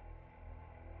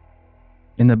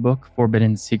 In the book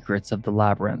Forbidden Secrets of the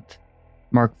Labyrinth,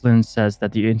 Mark Flynn says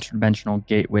that the interdimensional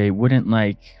gateway wouldn't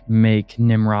make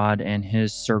Nimrod and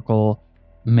his circle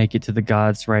make it to the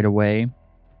gods right away,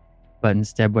 but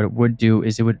instead what it would do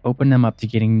is it would open them up to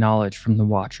getting knowledge from the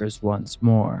Watchers once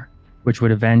more, which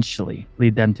would eventually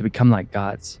lead them to become like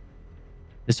gods.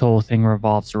 This whole thing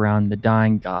revolves around the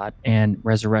dying god and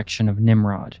resurrection of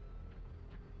Nimrod.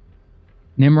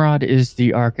 Nimrod is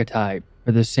the archetype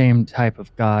for the same type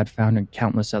of god found in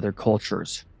countless other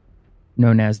cultures,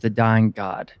 known as the dying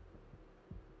god.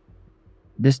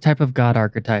 This type of god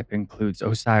archetype includes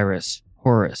Osiris,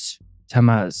 Horus,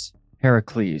 Tammuz,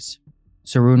 Heracles,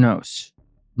 Cernunnos,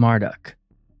 Marduk,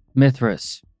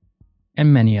 Mithras,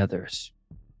 and many others.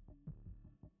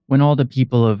 When all the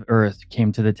people of Earth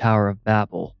came to the Tower of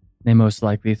Babel, they most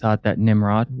likely thought that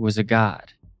Nimrod was a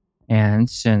god. And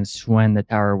since when the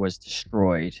tower was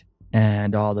destroyed,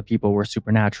 and all the people were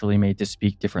supernaturally made to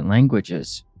speak different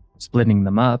languages, splitting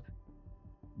them up,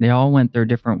 they all went their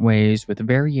different ways with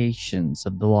variations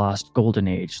of the lost Golden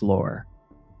Age lore.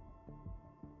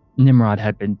 Nimrod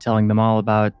had been telling them all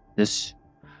about this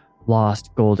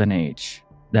lost Golden Age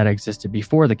that existed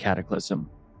before the cataclysm.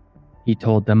 He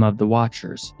told them of the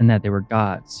Watchers and that they were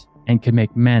gods and could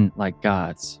make men like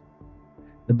gods.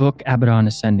 The book Abaddon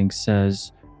Ascending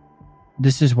says,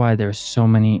 this is why there's so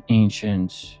many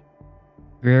ancient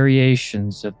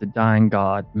variations of the dying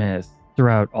god myth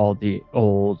throughout all the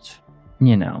old,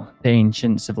 the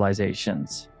ancient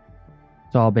civilizations.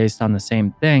 It's all based on the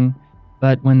same thing,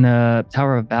 but when the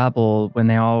Tower of Babel, when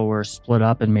they all were split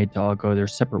up and made to all go their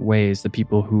separate ways, the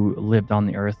people who lived on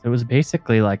the earth, it was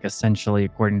basically essentially,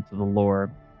 according to the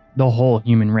lore, the whole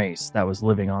human race that was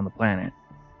living on the planet.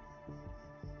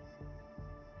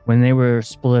 When they were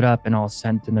split up and all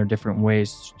sent in their different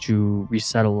ways to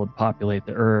resettle and populate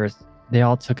the earth, they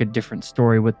all took a different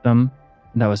story with them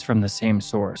that was from the same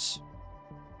source.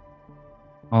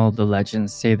 All the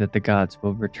legends say that the gods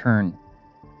will return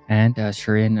and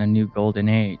usher in a new golden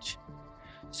age.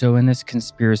 So in this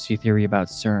conspiracy theory about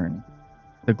CERN,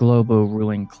 the global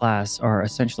ruling class are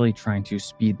essentially trying to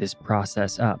speed this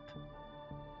process up.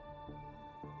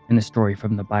 In the story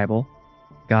from the Bible,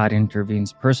 God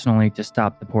intervenes personally to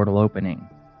stop the portal opening,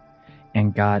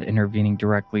 and God intervening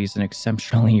directly is an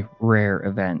exceptionally rare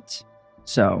event.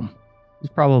 So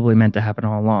it's probably meant to happen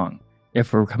all along,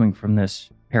 if we're coming from this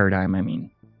paradigm, I mean.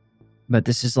 But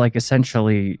this is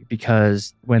essentially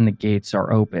because when the gates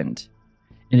are opened,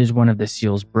 it is one of the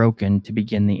seals broken to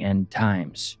begin the end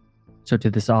times. So to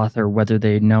this author, whether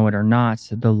they know it or not,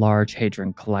 the Large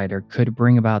Hadron Collider could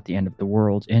bring about the end of the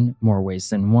world in more ways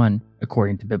than one,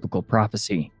 according to biblical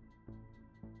prophecy.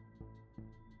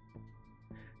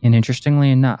 And interestingly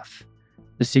enough,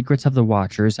 the secrets of the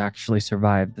Watchers actually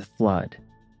survived the flood.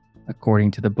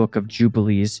 According to the book of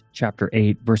Jubilees, chapter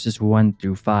 8, verses 1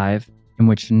 through 5, in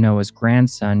which Noah's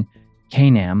grandson,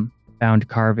 Canaan, found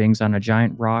carvings on a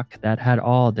giant rock that had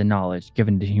all the knowledge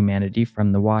given to humanity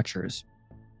from the Watchers.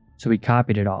 So he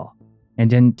copied it all and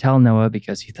didn't tell Noah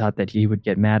because he thought that he would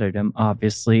get mad at him,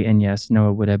 obviously, and yes,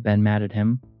 Noah would have been mad at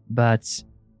him. But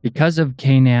because of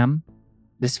Canaan,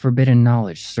 this forbidden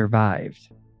knowledge survived.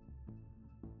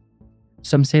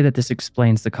 Some say that this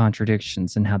explains the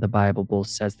contradictions in how the Bible both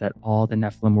says that all the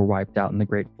Nephilim were wiped out in the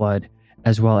Great Flood,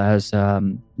 as well as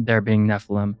there being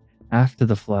Nephilim after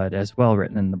the flood as well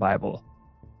written in the Bible.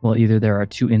 Well, either there are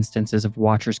two instances of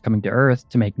Watchers coming to Earth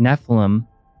to make Nephilim,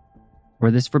 or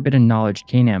this forbidden knowledge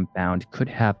Canaan found could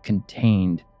have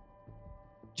contained,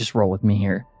 just roll with me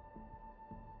here,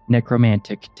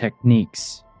 necromantic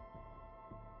techniques.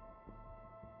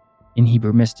 In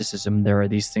Hebrew mysticism, there are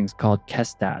these things called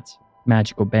kestat,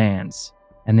 magical bands,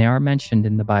 and they are mentioned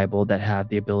in the Bible that have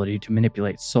the ability to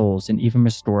manipulate souls and even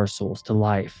restore souls to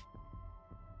life.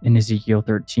 In Ezekiel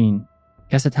 13,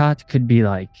 Kesatat could be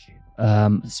like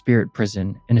spirit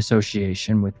prison in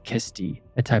association with Kisti,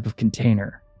 a type of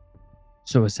container.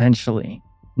 So essentially,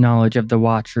 knowledge of the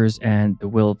Watchers and the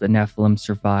will of the Nephilim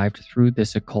survived through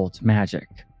this occult magic.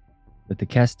 With the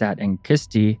Kestat and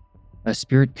Kisti, a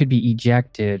spirit could be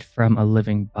ejected from a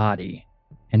living body,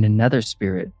 and another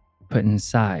spirit put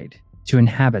inside to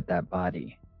inhabit that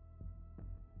body.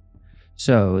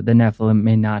 So the Nephilim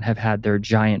may not have had their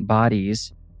giant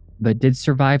bodies, but did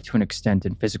survive to an extent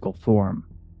in physical form,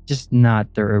 just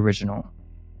not their original.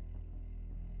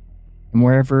 And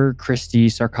wherever Christie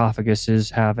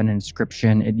sarcophaguses have an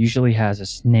inscription, it usually has a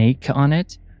snake on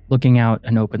it, looking out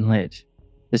an open lid.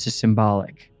 This is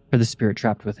symbolic for the spirit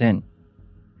trapped within.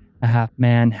 A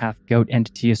half-man, half-goat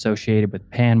entity associated with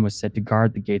Pan was said to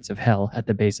guard the gates of hell at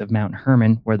the base of Mount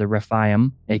Hermon, where the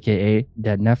Rephaim, aka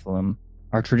dead Nephilim,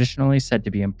 are traditionally said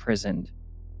to be imprisoned.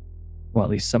 Well,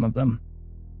 at least some of them.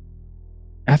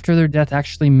 After their death,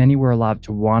 actually, many were allowed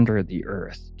to wander the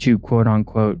earth to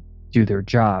quote-unquote do their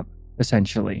job,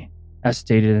 essentially, as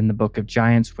stated in the Book of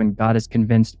Giants, when God is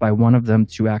convinced by one of them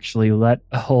to actually let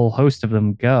a whole host of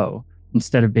them go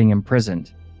instead of being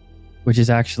imprisoned, which is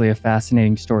actually a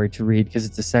fascinating story to read because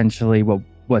it's essentially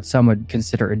what some would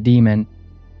consider a demon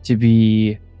to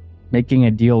be making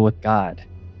a deal with God,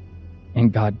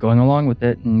 and God going along with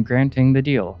it and granting the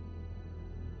deal.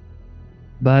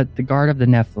 But the guard of the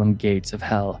Nephilim gates of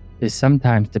hell is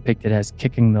sometimes depicted as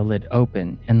kicking the lid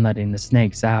open and letting the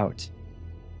snakes out.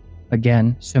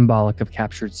 Again, symbolic of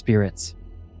captured spirits.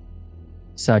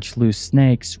 Such loose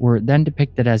snakes were then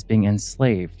depicted as being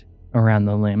enslaved around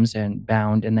the limbs and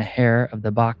bound in the hair of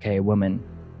the Bacchae woman,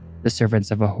 the servants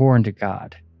of a horned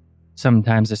god,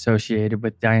 sometimes associated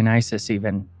with Dionysus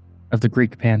even, of the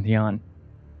Greek pantheon,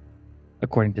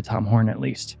 according to Tom Horn at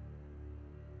least.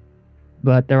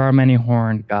 But there are many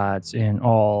horned gods in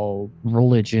all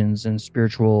religions and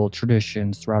spiritual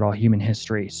traditions throughout all human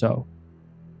history, so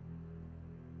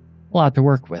a lot to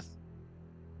work with.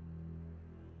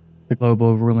 The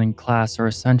global ruling class are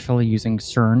essentially using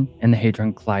CERN and the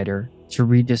Hadron Collider to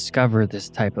rediscover this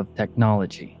type of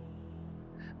technology.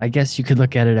 I guess you could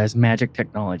look at it as magic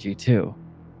technology too.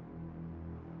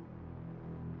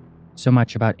 So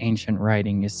much about ancient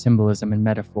writing is symbolism and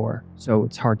metaphor, so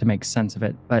it's hard to make sense of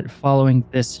it, but following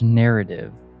this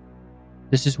narrative,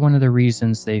 this is one of the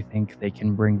reasons they think they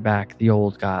can bring back the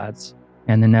old gods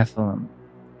and the Nephilim.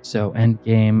 So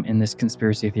endgame in this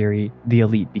conspiracy theory, the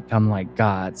elite become like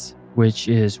gods, which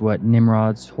is what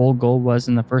Nimrod's whole goal was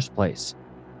in the first place.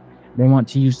 They want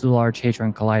to use the Large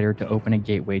Hadron Collider to open a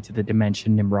gateway to the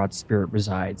dimension Nimrod's spirit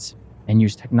resides, and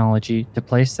use technology to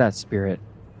place that spirit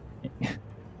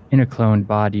in a cloned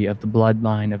body of the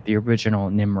bloodline of the original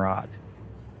Nimrod.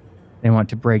 They want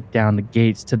to break down the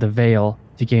gates to the veil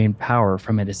to gain power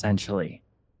from it, essentially.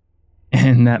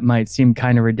 And that might seem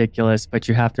kind of ridiculous, but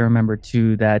you have to remember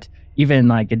too that even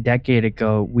like a decade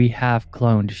ago, we have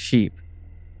cloned sheep.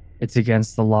 It's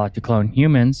against the law to clone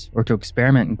humans or to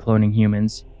experiment in cloning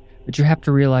humans, but you have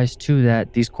to realize too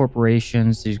that these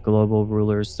corporations, these global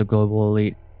rulers, the global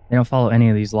elite, they don't follow any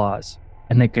of these laws,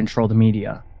 and they control the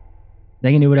media.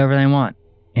 They can do whatever they want.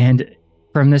 And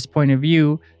from this point of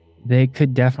view, they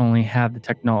could definitely have the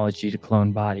technology to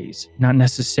clone bodies. Not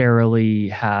necessarily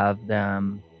have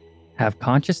them have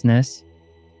consciousness,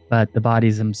 but the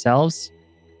bodies themselves,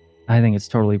 I think it's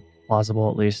totally plausible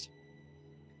at least.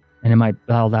 And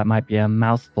that might be a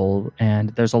mouthful, and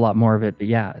there's a lot more of it, but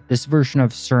yeah, this version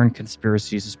of CERN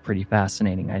conspiracies is pretty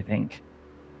fascinating, I think.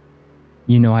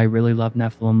 You know, I really love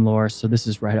Nephilim lore, so this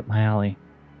is right up my alley.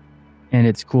 And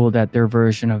it's cool that their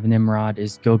version of Nimrod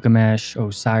is Gilgamesh,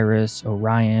 Osiris,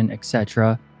 Orion,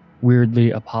 etc.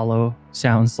 Weirdly, Apollo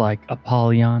sounds like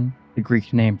Apollyon, the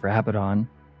Greek name for Abaddon.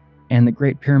 and the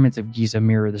Great Pyramids of Giza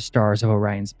mirror the stars of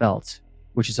Orion's belt,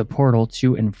 which is a portal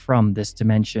to and from this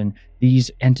dimension.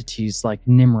 These entities like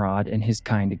Nimrod and his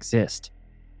kind exist.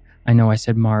 I know I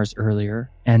said Mars earlier,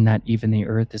 and that even the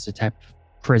Earth is a type of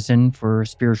prison for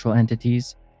spiritual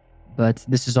entities, but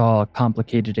this is all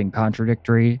complicated and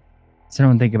contradictory, so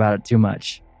don't think about it too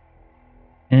much.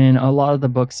 In a lot of the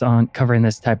books on covering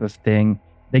this type of thing,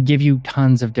 they give you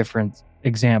tons of different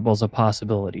examples of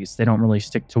possibilities. They don't really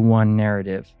stick to one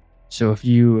narrative. So if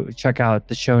you check out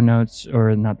the show notes,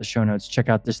 or not the show notes, check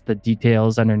out just the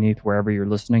details underneath wherever you're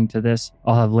listening to this.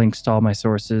 I'll have links to all my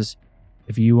sources.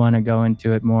 If you want to go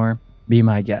into it more, be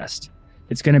my guest.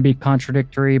 It's going to be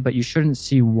contradictory, but you shouldn't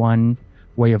see one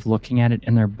way of looking at it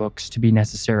in their books to be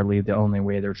necessarily the only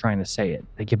way they're trying to say it.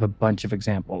 They give a bunch of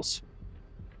examples.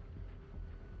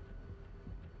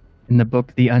 In the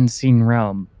book The Unseen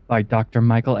Realm by Dr.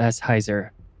 Michael S. Heiser,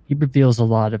 he reveals a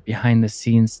lot of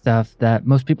behind-the-scenes stuff that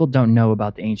most people don't know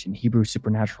about the ancient Hebrew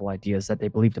supernatural ideas that they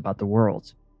believed about the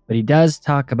world. But he does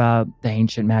talk about the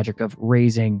ancient magic of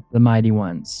raising the mighty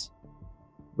ones,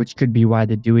 which could be why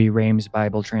the Douay-Rheims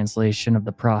Bible translation of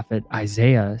the prophet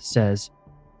Isaiah says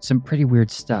some pretty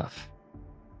weird stuff.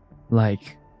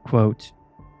 Like, quote,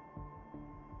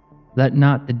 "Let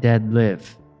not the dead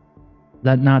live.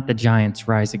 Let not the giants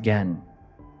rise again."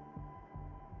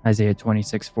 Isaiah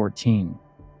 26:14.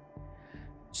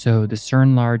 So the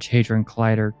CERN Large Hadron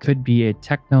Collider could be a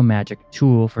techno-magic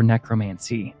tool for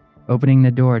necromancy, opening the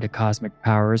door to cosmic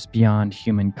powers beyond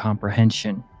human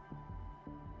comprehension.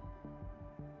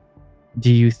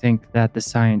 Do you think that the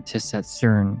scientists at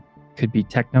CERN could be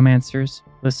technomancers,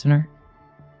 listener?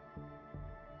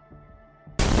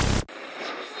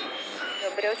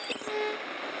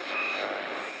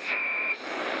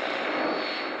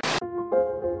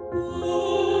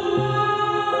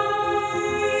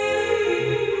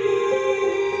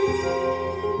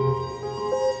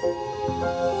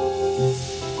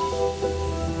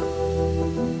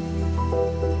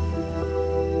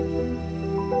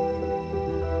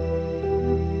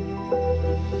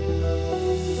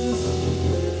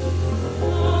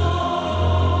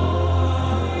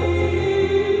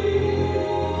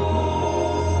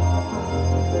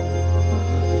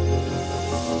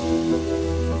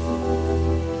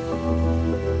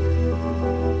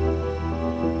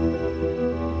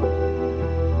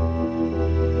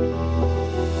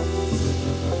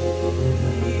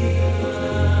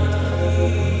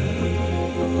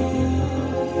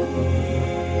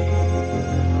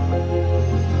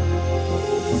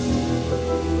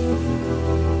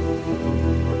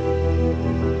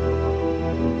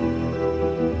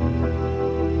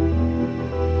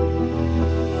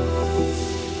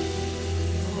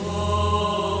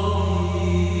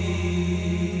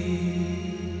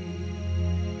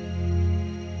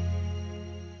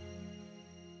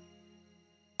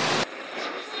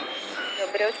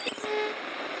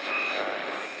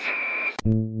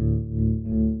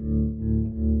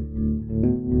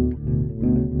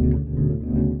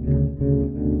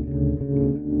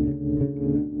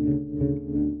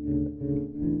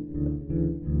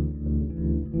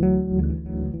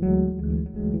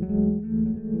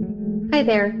 Hi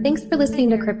there, thanks for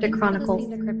listening to Cryptic Chronicles.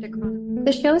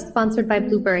 The show is sponsored by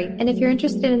Blueberry, and if you're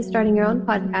interested in starting your own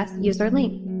podcast, use our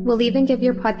link. We'll even give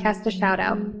your podcast a shout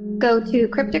out. Go to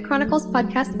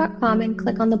crypticchroniclespodcast.com and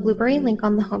click on the Blueberry link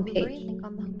on the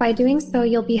homepage. By doing so,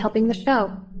 you'll be helping the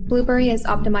show. Blueberry is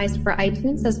optimized for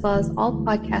iTunes as well as all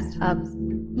podcast hubs.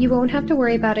 You won't have to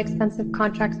worry about expensive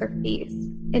contracts or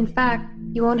fees. In fact,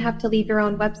 you won't have to leave your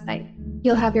own website.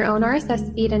 You'll have your own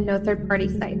RSS feed and no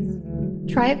third-party sites.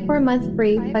 Try it for a month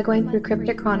free by going through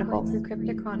Cryptic Chronicles.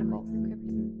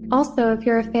 Also, if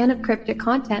you're a fan of cryptic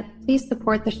content, please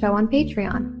support the show on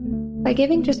Patreon. By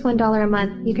giving just $1 a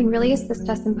month, you can really assist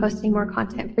us in posting more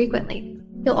content frequently.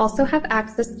 You'll also have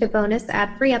access to bonus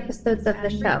ad-free episodes of the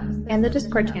show and the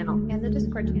Discord channel.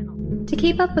 To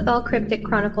keep up with all Cryptic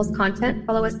Chronicles content,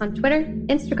 follow us on Twitter,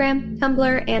 Instagram,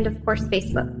 Tumblr, and of course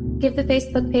Facebook. Give the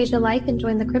Facebook page a like and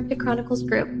join the Cryptic Chronicles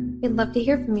group. We'd love to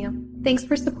hear from you. Thanks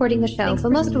for supporting the show,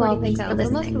 but most of all, thanks for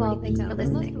listening.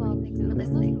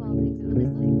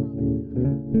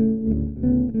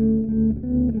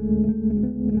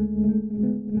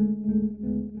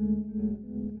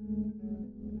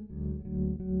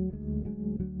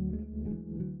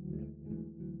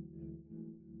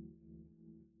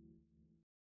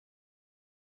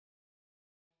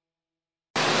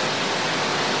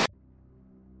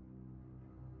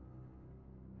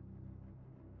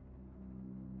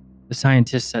 The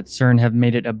scientists at CERN have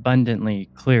made it abundantly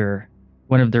clear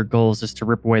one of their goals is to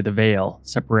rip away the veil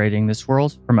separating this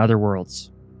world from other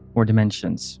worlds or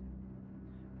dimensions.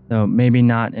 though maybe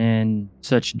not in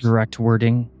such direct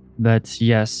wording, but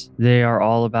yes, they are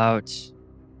all about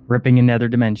ripping into other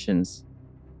dimensions.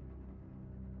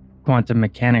 Quantum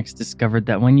mechanics discovered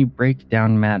that when you break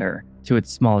down matter to its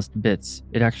smallest bits,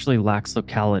 it actually lacks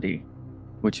locality,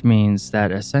 which means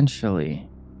that essentially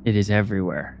it is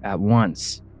everywhere at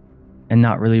once and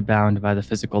not really bound by the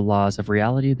physical laws of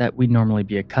reality that we'd normally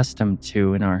be accustomed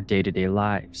to in our day-to-day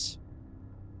lives.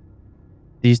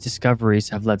 These discoveries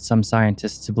have led some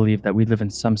scientists to believe that we live in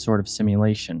some sort of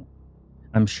simulation.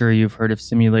 I'm sure you've heard of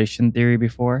simulation theory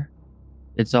before.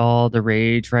 It's all the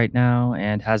rage right now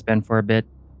and has been for a bit.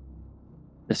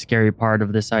 The scary part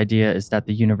of this idea is that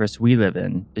the universe we live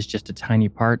in is just a tiny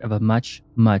part of a much,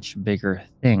 much bigger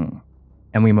thing.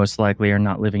 And we most likely are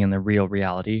not living in the real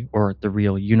reality or the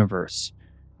real universe.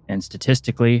 And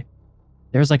statistically,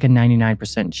 there's like a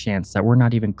 99% chance that we're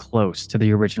not even close to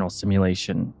the original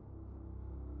simulation.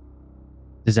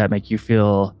 Does that make you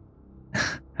feel...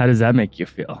 How does that make you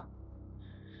feel?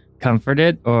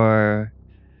 Comforted or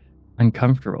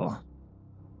uncomfortable?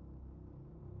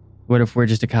 What if we're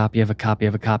just a copy of a copy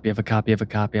of a copy of a copy of a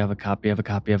copy of a copy of a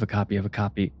copy of a copy of a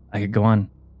copy? I could go on.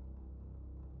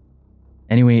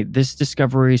 Anyway, this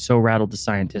discovery so rattled the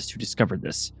scientist who discovered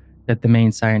this that the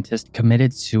main scientist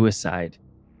committed suicide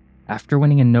after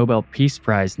winning a Nobel Peace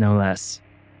Prize, no less.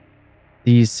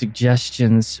 These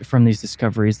suggestions from these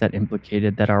discoveries that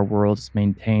implicated that our world is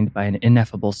maintained by an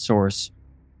ineffable source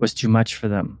was too much for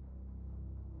them.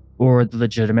 Or the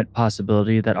legitimate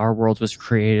possibility that our world was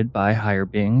created by higher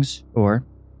beings, or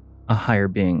a higher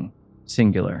being,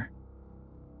 singular.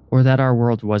 Or that our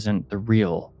world wasn't the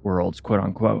real world, quote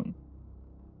unquote.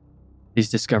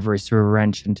 These discoveries threw a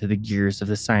wrench into the gears of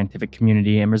the scientific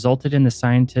community and resulted in the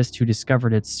scientist who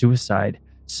discovered its suicide.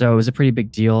 So it was a pretty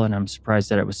big deal, and I'm surprised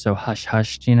that it was so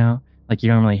hush-hushed, you know? Like, you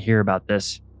don't really hear about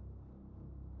this.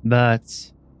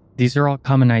 But these are all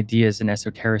common ideas in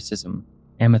esotericism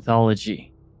and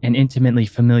mythology, and intimately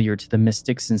familiar to the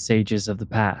mystics and sages of the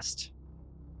past.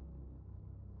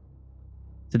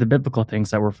 To the biblical things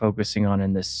that we're focusing on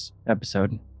in this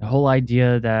episode, the whole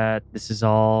idea that this is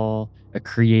all a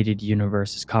created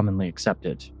universe is commonly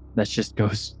accepted. That just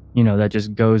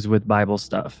goes with Bible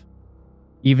stuff.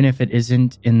 Even if it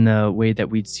isn't in the way that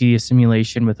we'd see a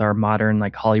simulation with our modern,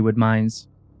 like, Hollywood minds.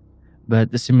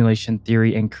 But the simulation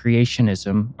theory and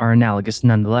creationism are analogous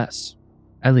nonetheless,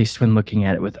 at least when looking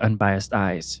at it with unbiased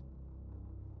eyes.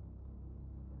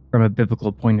 From a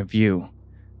biblical point of view,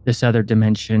 this other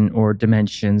dimension or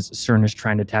dimensions CERN is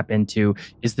trying to tap into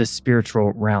is the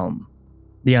spiritual realm,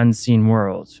 the unseen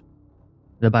world.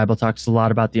 The Bible talks a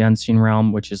lot about the unseen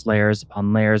realm, which is layers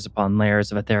upon layers upon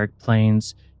layers of etheric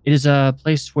planes. It is a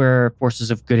place where forces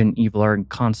of good and evil are in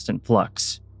constant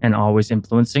flux and always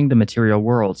influencing the material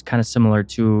world, kind of similar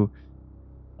to,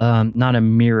 not a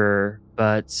mirror,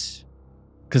 but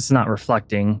because it's not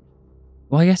reflecting.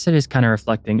 Well, I guess it is kind of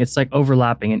reflecting. It's like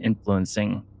overlapping and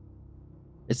influencing.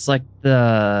 It's like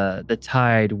the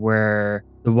tide where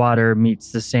the water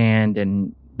meets the sand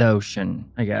and the ocean,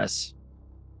 I guess.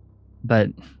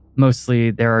 But mostly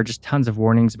there are just tons of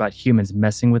warnings about humans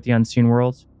messing with the unseen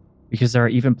world, because there are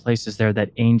even places there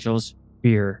that angels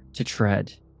fear to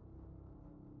tread.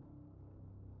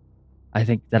 I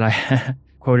think that I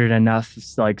quoted enough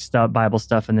Bible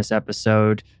stuff in this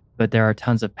episode, but there are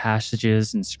tons of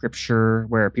passages in scripture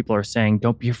where people are saying,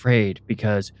 don't be afraid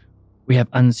because we have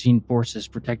unseen forces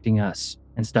protecting us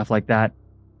and stuff like that.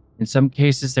 In some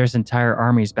cases, there's entire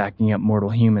armies backing up mortal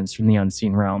humans from the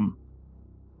unseen realm.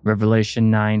 Revelation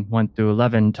 9,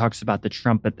 1-11 talks about the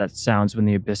trumpet that sounds when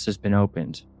the abyss has been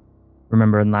opened.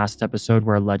 Remember in last episode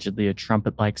where allegedly a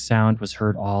trumpet-like sound was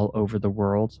heard all over the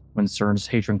world when CERN's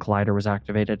Hadron Collider was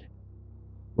activated?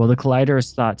 Well, the collider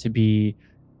is thought to be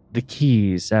the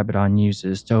keys Abaddon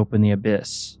uses to open the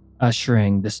abyss,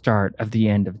 ushering the start of the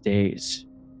end of days,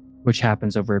 which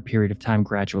happens over a period of time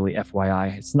gradually,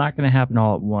 FYI. It's not going to happen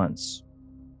all at once.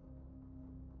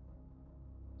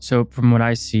 So from what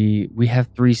I see, we have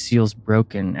 3 seals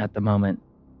broken at the moment,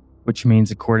 which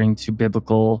means according to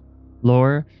biblical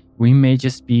lore, we may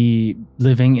just be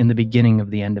living in the beginning of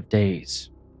the end of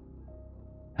days.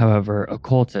 However,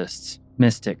 occultists,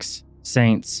 mystics,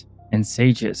 saints, and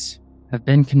sages have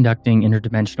been conducting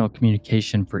interdimensional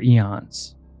communication for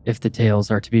eons, if the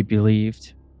tales are to be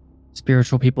believed.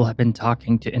 Spiritual people have been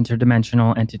talking to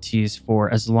interdimensional entities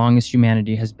for as long as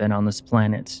humanity has been on this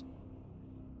planet.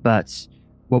 But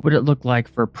what would it look like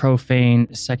for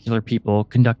profane, secular people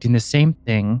conducting the same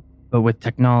thing, but with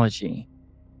technology?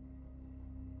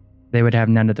 They would have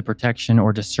none of the protection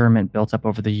or discernment built up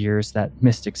over the years that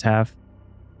mystics have.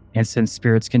 And since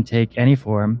spirits can take any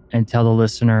form and tell the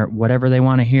listener whatever they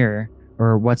want to hear,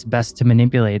 or what's best to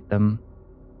manipulate them.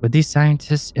 Would these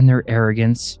scientists, in their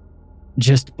arrogance,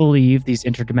 just believe these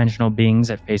interdimensional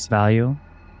beings at face value?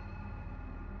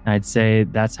 I'd say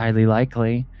that's highly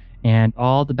likely, and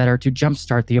all the better to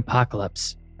jumpstart the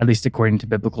apocalypse, at least according to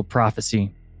biblical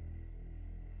prophecy.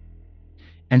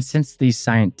 And since these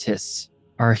scientists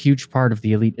are a huge part of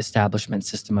the elite establishment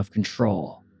system of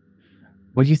control,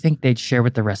 what do you think they'd share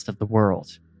with the rest of the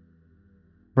world?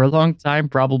 For a long time,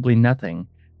 probably nothing,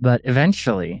 but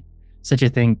eventually, such a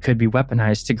thing could be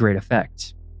weaponized to great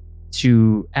effect,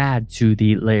 to add to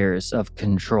the layers of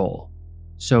control.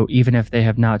 So even if they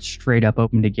have not straight up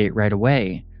opened a gate right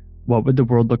away, what would the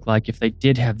world look like if they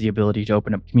did have the ability to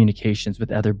open up communications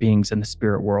with other beings in the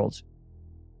spirit world?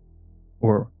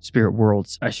 Or spirit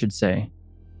worlds, I should say.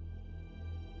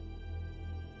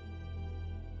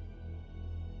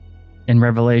 In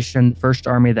Revelation, the first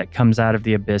army that comes out of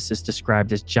the abyss is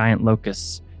described as giant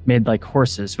locusts, made like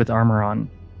horses with armor on,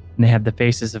 and they have the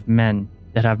faces of men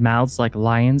that have mouths like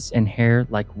lions and hair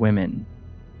like women.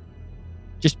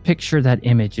 Just picture that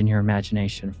image in your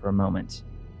imagination for a moment.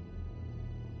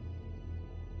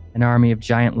 An army of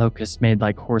giant locusts made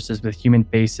like horses with human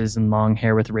faces and long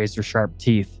hair with razor-sharp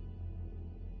teeth.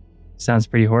 Sounds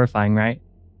pretty horrifying, right?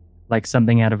 Like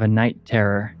something out of a night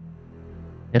terror.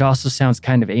 It also sounds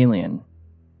kind of alien.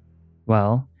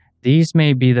 Well, these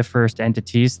may be the first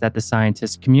entities that the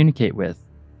scientists communicate with,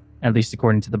 at least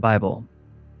according to the Bible.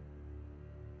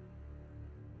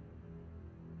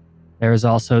 There is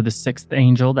also the sixth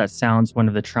angel that sounds one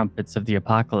of the trumpets of the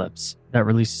apocalypse, that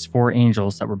releases 4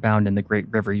 angels that were bound in the great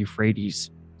river Euphrates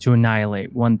to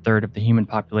annihilate 1/3 of the human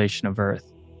population of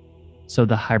Earth. So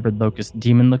the hybrid locust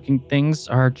demon-looking things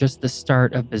are just the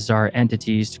start of bizarre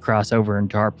entities to cross over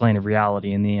into our plane of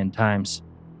reality in the end times.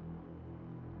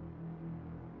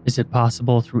 Is it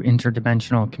possible through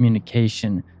interdimensional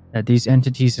communication that these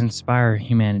entities inspire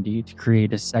humanity to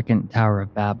create a second Tower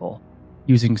of Babel,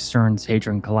 using CERN's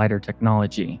Hadron Collider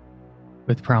technology,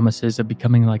 with promises of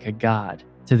becoming like a god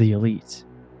to the elite?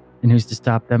 And who's to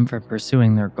stop them from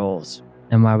pursuing their goals?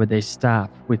 And why would they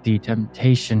stop with the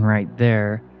temptation right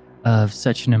there of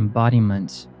such an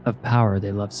embodiment of power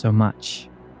they love so much?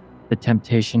 The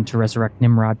temptation to resurrect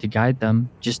Nimrod to guide them,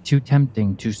 just too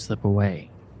tempting to slip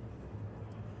away.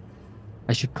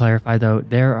 I should clarify though,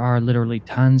 there are literally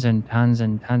tons and tons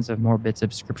and tons of more bits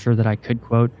of scripture that I could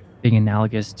quote, being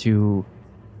analogous to,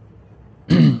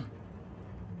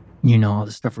 all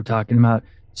the stuff we're talking about,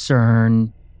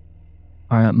 CERN,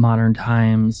 modern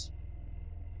times,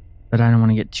 but I don't want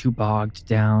to get too bogged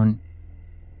down.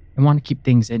 I want to keep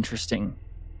things interesting.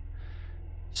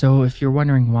 So if you're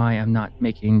wondering why I'm not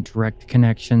making direct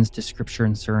connections to scripture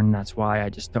and CERN, that's why.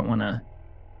 It's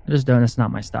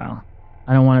not my style.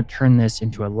 I don't want to turn this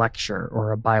into a lecture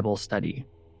or a Bible study,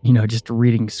 just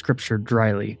reading scripture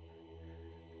dryly.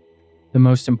 The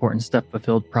most important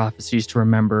stuff-fulfilled prophecies to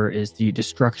remember is the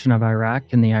destruction of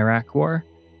Iraq and the Iraq War,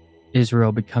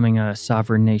 Israel becoming a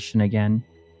sovereign nation again,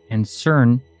 and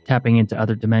CERN tapping into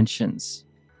other dimensions.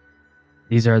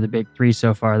 These are the big 3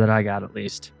 so far that I got, at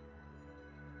least.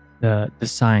 The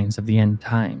signs of the end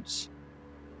times.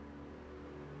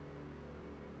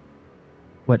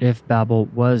 What if Babel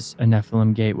was a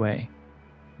Nephilim gateway,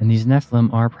 and these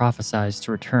Nephilim are prophesied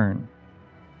to return?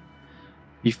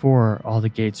 Before all the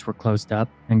gates were closed up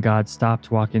and God stopped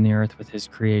walking the earth with his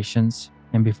creations,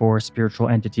 and before spiritual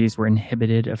entities were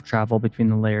inhibited of travel between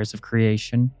the layers of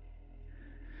creation.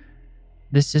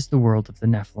 This is the world of the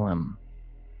Nephilim.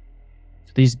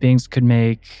 So these beings could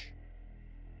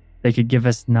give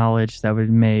us knowledge that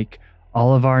would make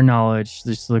all of our knowledge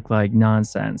just look like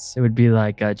nonsense. It would be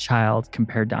like a child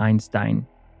compared to Einstein.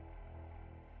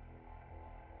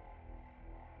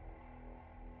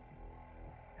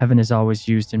 Heaven is always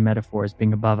used in metaphors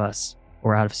being above us,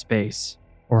 or out of space,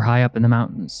 or high up in the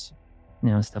mountains,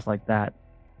 stuff like that.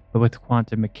 But with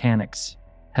quantum mechanics,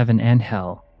 heaven and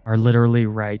hell are literally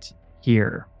right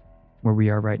here, where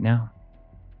we are right now.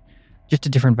 Just a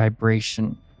different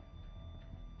vibration.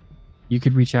 You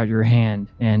could reach out your hand,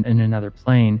 and in another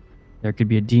plane, there could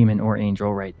be a demon or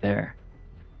angel right there.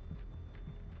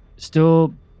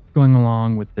 Still going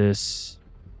along with this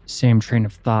same train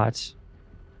of thought,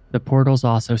 the portals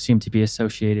also seem to be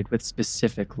associated with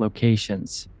specific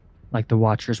locations, like the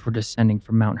Watchers were descending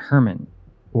from Mount Hermon,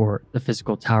 or the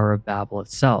physical Tower of Babel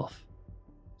itself.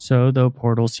 So, though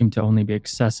portals seem to only be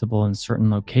accessible in certain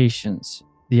locations,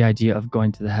 the idea of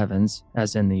going to the heavens,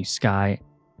 as in the sky,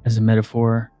 as a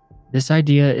metaphor, this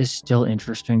idea is still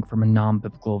interesting from a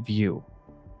non-biblical view,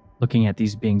 looking at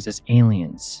these beings as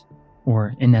aliens,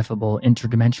 or ineffable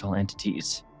interdimensional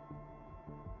entities.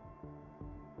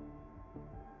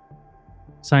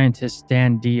 Scientist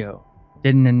Dan Dio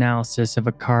did an analysis of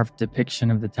a carved depiction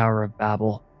of the Tower of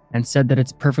Babel and said that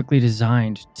it's perfectly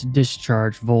designed to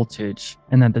discharge voltage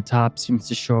and that the top seems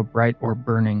to show a bright or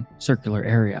burning circular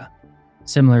area,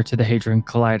 similar to the Hadron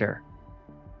Collider.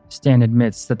 Stan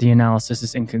admits that the analysis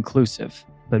is inconclusive,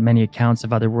 but many accounts of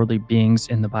otherworldly beings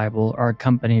in the Bible are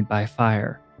accompanied by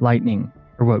fire, lightning,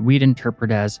 or what we'd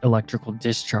interpret as electrical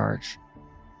discharge.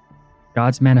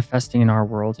 Gods manifesting in our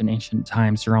world in ancient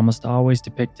times are almost always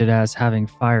depicted as having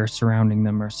fire surrounding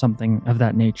them or something of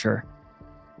that nature.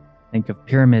 Think of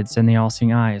pyramids and the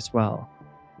all-seeing eye as well.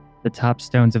 The top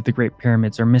stones of the Great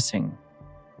Pyramids are missing,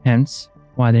 hence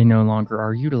why they no longer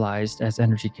are utilized as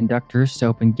energy conductors to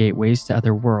open gateways to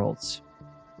other worlds.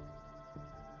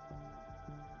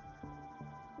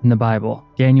 In the Bible,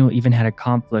 Daniel even had a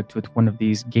conflict with one of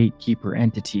these gatekeeper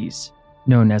entities,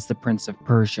 known as the Prince of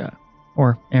Persia,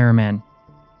 or Ahriman.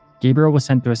 Gabriel was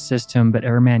sent to assist him, but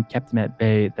Ahriman kept him at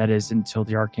bay, that is, until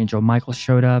the Archangel Michael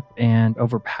showed up and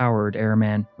overpowered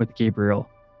Ahriman with Gabriel.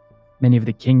 Many of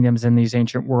the kingdoms in these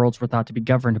ancient worlds were thought to be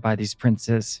governed by these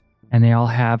princes, and they all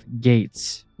have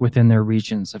gates within their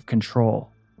regions of control.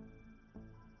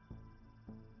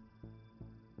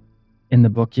 In the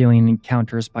book Alien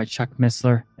Encounters by Chuck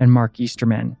Missler and Mark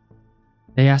Easterman,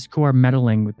 they ask who are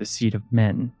meddling with the seed of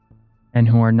men and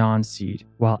who are non-seed,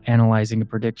 while analyzing a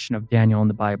prediction of Daniel in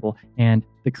the Bible and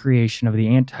the creation of the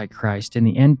Antichrist in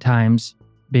the end times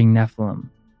being Nephilim.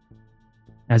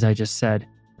 As I just said,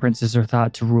 princes are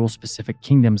thought to rule specific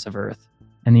kingdoms of Earth,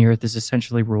 and the Earth is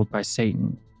essentially ruled by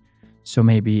Satan. So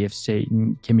maybe if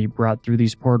Satan can be brought through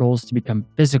these portals to become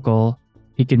physical,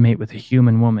 he could mate with a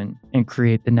human woman and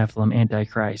create the Nephilim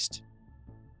Antichrist.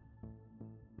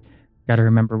 Gotta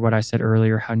remember what I said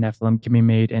earlier, how Nephilim can be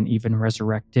made and even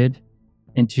resurrected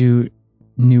into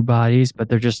new bodies, but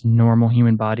they're just normal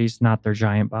human bodies, not their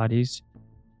giant bodies.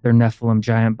 Their Nephilim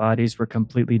giant bodies were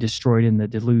completely destroyed in the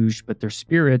deluge, but their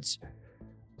spirits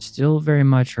still very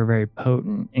much are very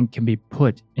potent and can be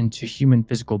put into human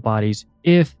physical bodies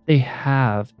if they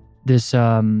have this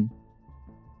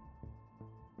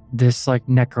like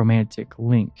necromantic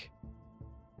link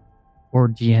or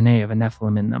DNA of a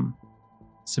Nephilim in them,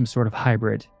 some sort of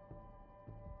hybrid.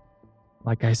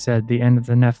 Like I said, the end of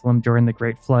the Nephilim during the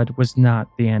Great Flood was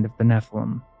not the end of the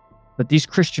Nephilim. But these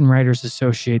Christian writers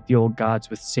associate the old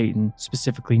gods with Satan,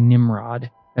 specifically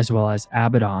Nimrod, as well as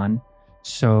Abaddon.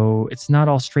 So it's not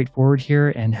all straightforward here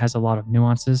and has a lot of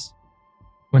nuances.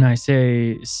 When I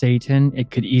say Satan,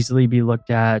 it could easily be looked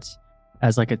at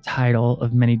as like a title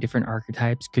of many different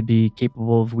archetypes could be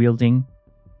capable of wielding.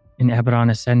 In Abaddon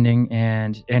Ascending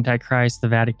and Antichrist, the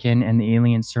Vatican, and the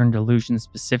alien CERN delusion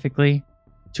specifically,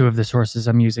 two of the sources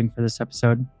I'm using for this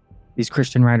episode. These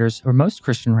Christian writers, or most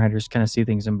Christian writers, kind of see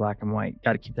things in black and white.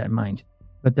 Got to keep that in mind.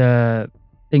 But the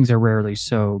things are rarely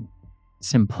so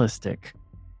simplistic.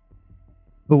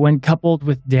 But when coupled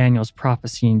with Daniel's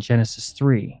prophecy in Genesis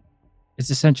 3, it's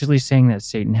essentially saying that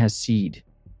Satan has seed,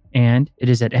 and it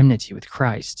is at enmity with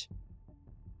Christ.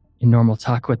 In normal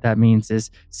talk, what that means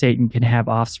is Satan can have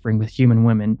offspring with human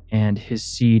women, and his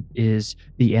seed is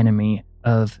the enemy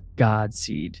of God's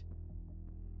seed.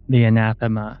 The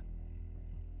anathema.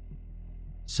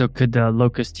 So could the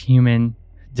locust human,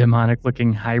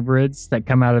 demonic-looking hybrids that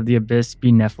come out of the abyss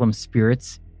be Nephilim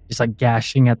spirits, just like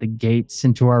gashing at the gates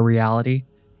into our reality?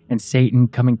 And Satan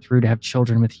coming through to have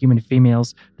children with human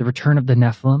females, the return of the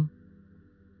Nephilim?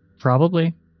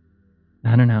 Probably.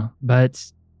 I don't know. But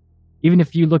even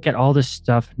if you look at all this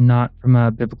stuff not from a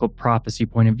biblical prophecy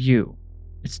point of view,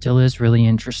 it still is really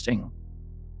interesting.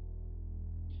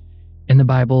 In the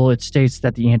Bible, it states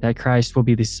that the Antichrist will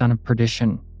be the son of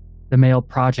perdition, the male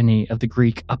progeny of the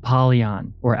Greek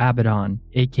Apollyon or Abaddon,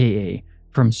 aka,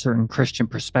 from certain Christian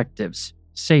perspectives,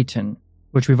 Satan,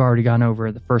 which we've already gone over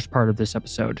in the first part of this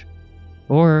episode,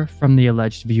 or from the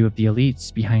alleged view of the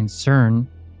elites behind CERN,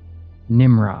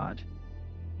 Nimrod,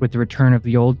 with the return of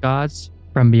the old gods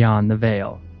from beyond the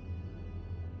veil.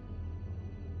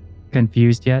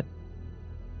 Confused yet?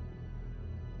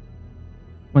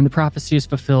 When the prophecy is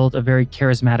fulfilled, a very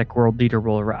charismatic world leader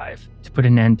will arrive to put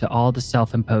an end to all the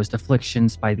self-imposed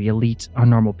afflictions by the elite on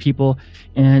normal people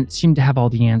and seem to have all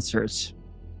the answers.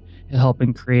 He'll help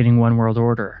in creating one world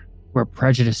order, where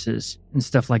prejudices and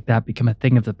stuff like that become a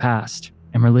thing of the past,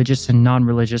 and religious and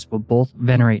non-religious will both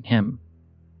venerate him.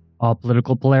 All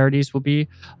political polarities will be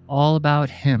all about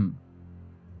him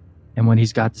and what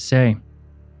he's got to say.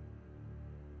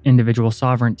 Individual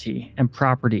sovereignty and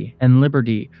property and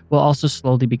liberty will also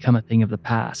slowly become a thing of the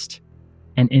past.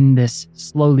 And in this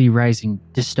slowly rising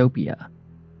dystopia,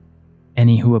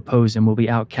 any who oppose him will be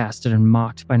outcasted and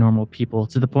mocked by normal people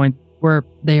to the point where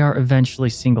they are eventually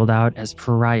singled out as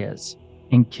pariahs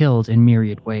and killed in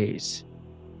myriad ways.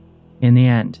 In the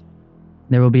end,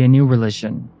 there will be a new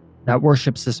religion that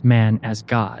worships this man as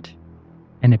God,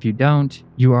 and if you don't,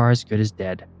 you are as good as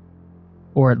dead.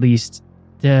 Or at least,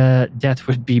 the death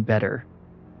would be better.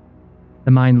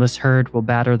 The mindless herd will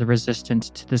batter the resistance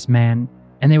to this man,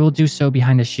 and they will do so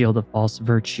behind a shield of false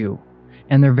virtue,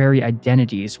 and their very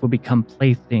identities will become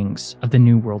playthings of the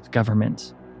New World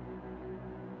government.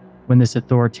 When this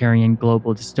authoritarian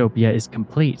global dystopia is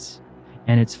complete,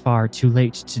 and it's far too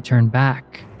late to turn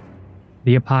back,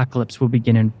 the apocalypse will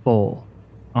begin in full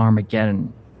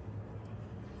Armageddon.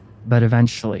 But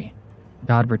eventually,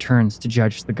 God returns to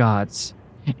judge the gods,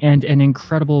 and an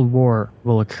incredible war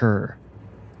will occur.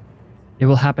 It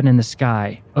will happen in the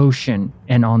sky, ocean,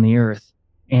 and on the earth,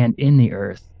 and in the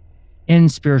earth, in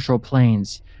spiritual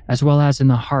planes, as well as in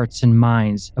the hearts and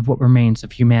minds of what remains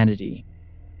of humanity.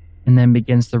 And then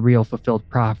begins the real fulfilled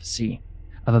prophecy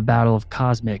of a battle of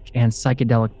cosmic and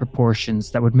psychedelic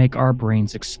proportions that would make our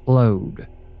brains explode.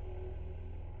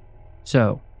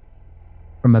 So,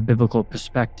 from a biblical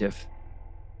perspective,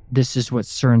 this is what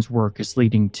CERN's work is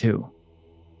leading to.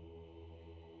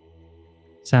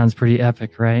 Sounds pretty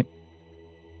epic, right?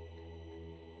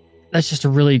 That's just a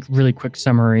really, really quick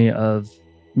summary of,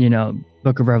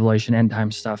 Book of Revelation, end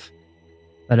time stuff.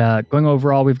 But going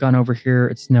overall, we've gone over here.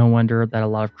 It's no wonder that a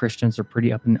lot of Christians are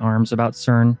pretty up in arms about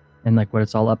CERN and like what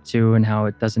it's all up to and how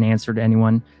it doesn't answer to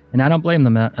anyone. And I don't blame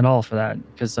them at all for that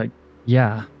because, it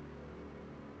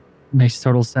makes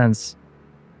total sense.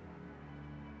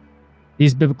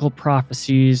 These biblical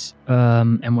prophecies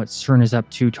and what CERN is up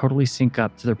to totally sync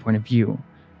up to their point of view.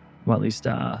 Well, at least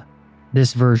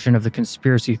this version of the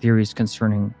conspiracy theories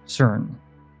concerning CERN.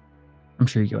 I'm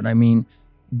sure you get what I mean.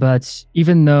 But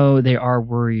even though they are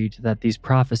worried that these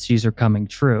prophecies are coming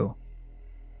true,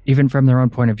 even from their own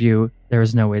point of view, there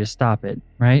is no way to stop it,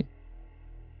 right?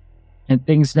 And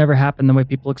things never happen the way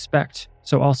people expect.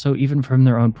 So also, even from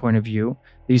their own point of view,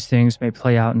 these things may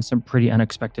play out in some pretty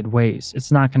unexpected ways.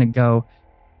 It's not going to go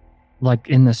like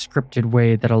in the scripted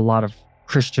way that a lot of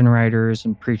Christian writers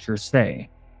and preachers say.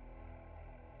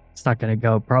 It's not going to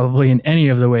go probably in any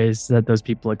of the ways that those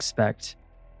people expect.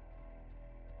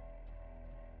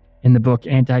 In the book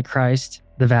Antichrist,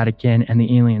 the Vatican, and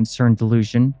the Alien CERN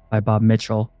Delusion by Bob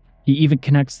Mitchell, he even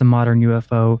connects the modern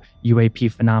UFO,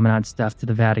 UAP phenomenon stuff to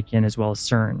the Vatican as well as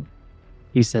CERN.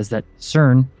 He says that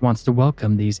CERN wants to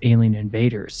welcome these alien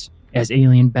invaders as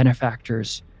alien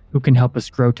benefactors who can help us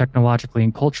grow technologically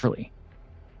and culturally,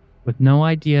 with no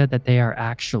idea that they are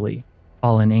actually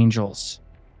fallen angels.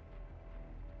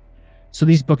 So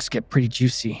these books get pretty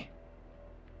juicy.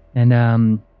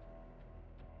 And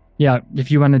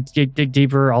if you want to dig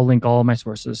deeper, I'll link all of my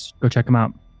sources. Go check them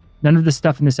out. None of the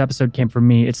stuff in this episode came from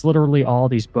me. It's literally all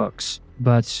these books.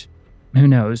 But who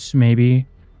knows? Maybe.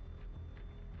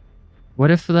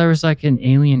 What if there was like an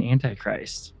alien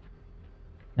Antichrist?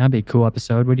 That'd be a cool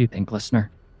episode. What do you think,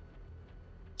 listener?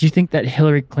 Do you think that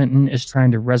Hillary Clinton is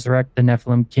trying to resurrect the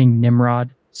Nephilim King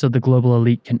Nimrod so the global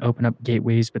elite can open up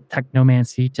gateways with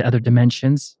technomancy to other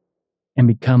dimensions and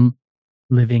become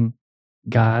living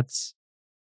gods?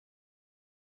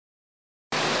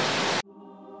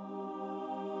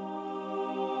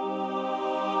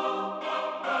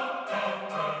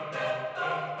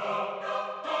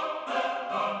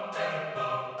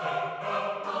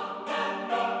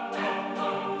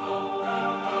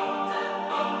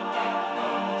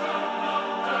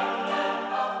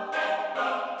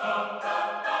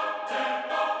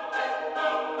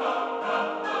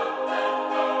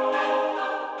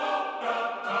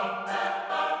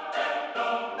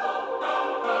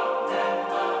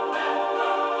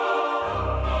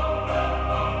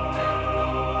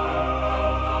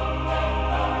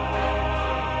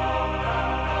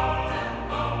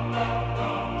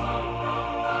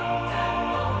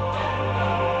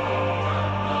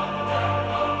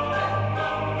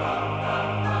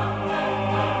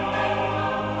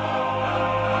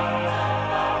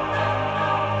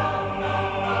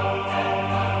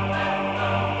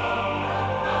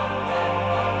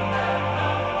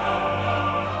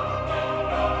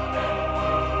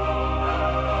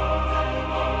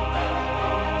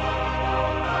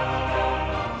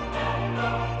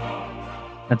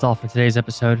 That's all for today's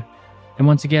episode. And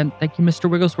once again, thank you, Mr.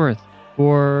 Wigglesworth,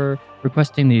 for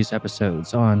requesting these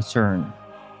episodes on CERN.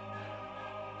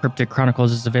 Cryptic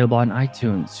Chronicles is available on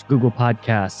iTunes, Google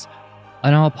Podcasts,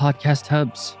 and all podcast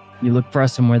hubs. You look for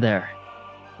us and we're there.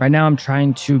 Right now, I'm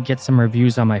trying to get some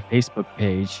reviews on my Facebook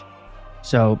page.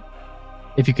 So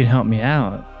if you can help me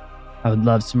out, I would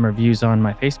love some reviews on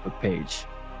my Facebook page.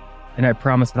 And I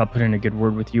promise that I'll put in a good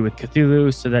word with you with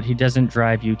Cthulhu so that he doesn't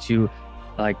drive you to,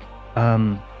 like,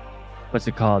 what's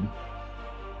it called?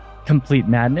 Complete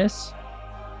madness?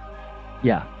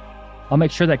 Yeah. I'll make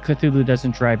sure that Cthulhu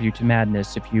doesn't drive you to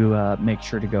madness if you make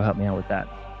sure to go help me out with that.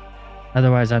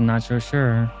 Otherwise, I'm not so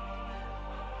sure.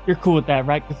 You're cool with that,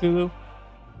 right, Cthulhu?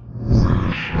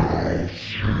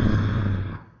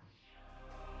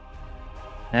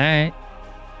 Alright.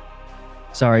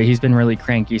 Sorry, he's been really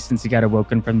cranky since he got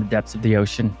awoken from the depths of the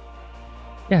ocean.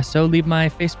 Yeah, so leave my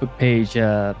Facebook page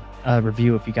a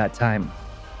review if you got time.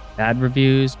 Bad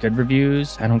reviews, good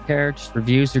reviews, I don't care, just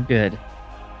reviews are good.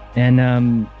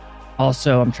 And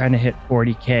also, I'm trying to hit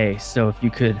 40K, so if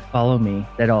you could follow me,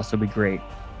 that'd also be great.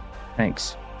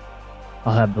 Thanks.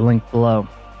 I'll have the link below.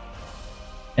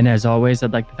 And as always,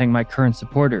 I'd like to thank my current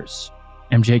supporters: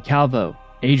 MJ Calvo,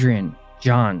 Adrian,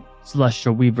 John,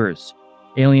 Celestial Weavers,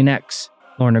 Alien X,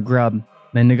 Lorna Grubb,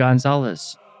 Linda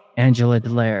Gonzalez, Angela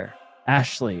Delaire,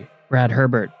 Ashley, Brad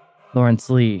Herbert,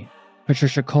 Lawrence Lee,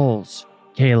 Patricia Coles,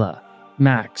 Kayla,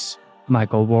 Max,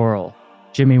 Michael Worrell,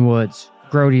 Jimmy Woods,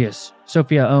 Grodius,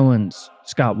 Sophia Owens,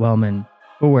 Scott Wellman,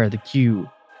 Beware the Q,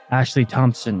 Ashley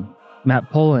Thompson,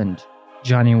 Matt Poland,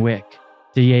 Johnny Wick,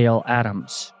 DeYale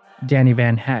Adams, Danny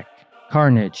Van Heck,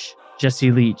 Carnage,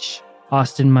 Jesse Leach,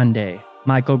 Austin Monday,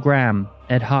 Michael Graham,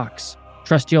 Ed Hawks,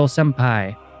 Trusty Ol'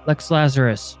 Senpai, Lex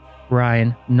Lazarus,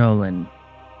 Ryan Nolan,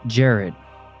 Jared,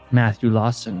 Matthew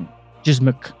Lawson,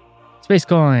 Jismuk, Space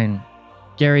Coin,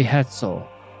 Gary Hetzel,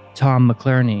 Tom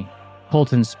McClerney,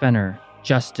 Colton Spenner,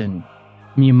 Justin,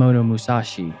 Miyamoto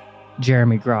Musashi,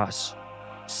 Jeremy Gross,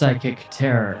 Psychic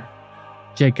Terror,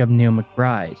 Jacob Neil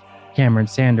McBride, Cameron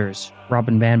Sanders,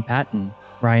 Robin Van Patten,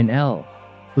 Ryan L.,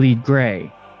 Bleed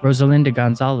Gray, Rosalinda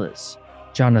Gonzalez,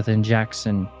 Jonathan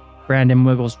Jackson, Brandon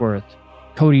Wigglesworth,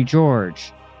 Cody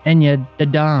George, Enya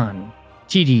Dadan,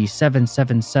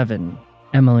 TD777,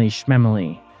 Emily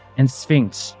Schmemily, and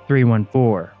Sphinx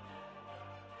 314.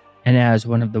 And as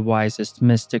one of the wisest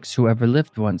mystics who ever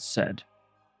lived once said,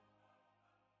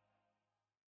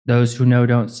 "Those who know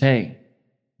don't say,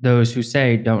 those who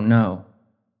say don't know."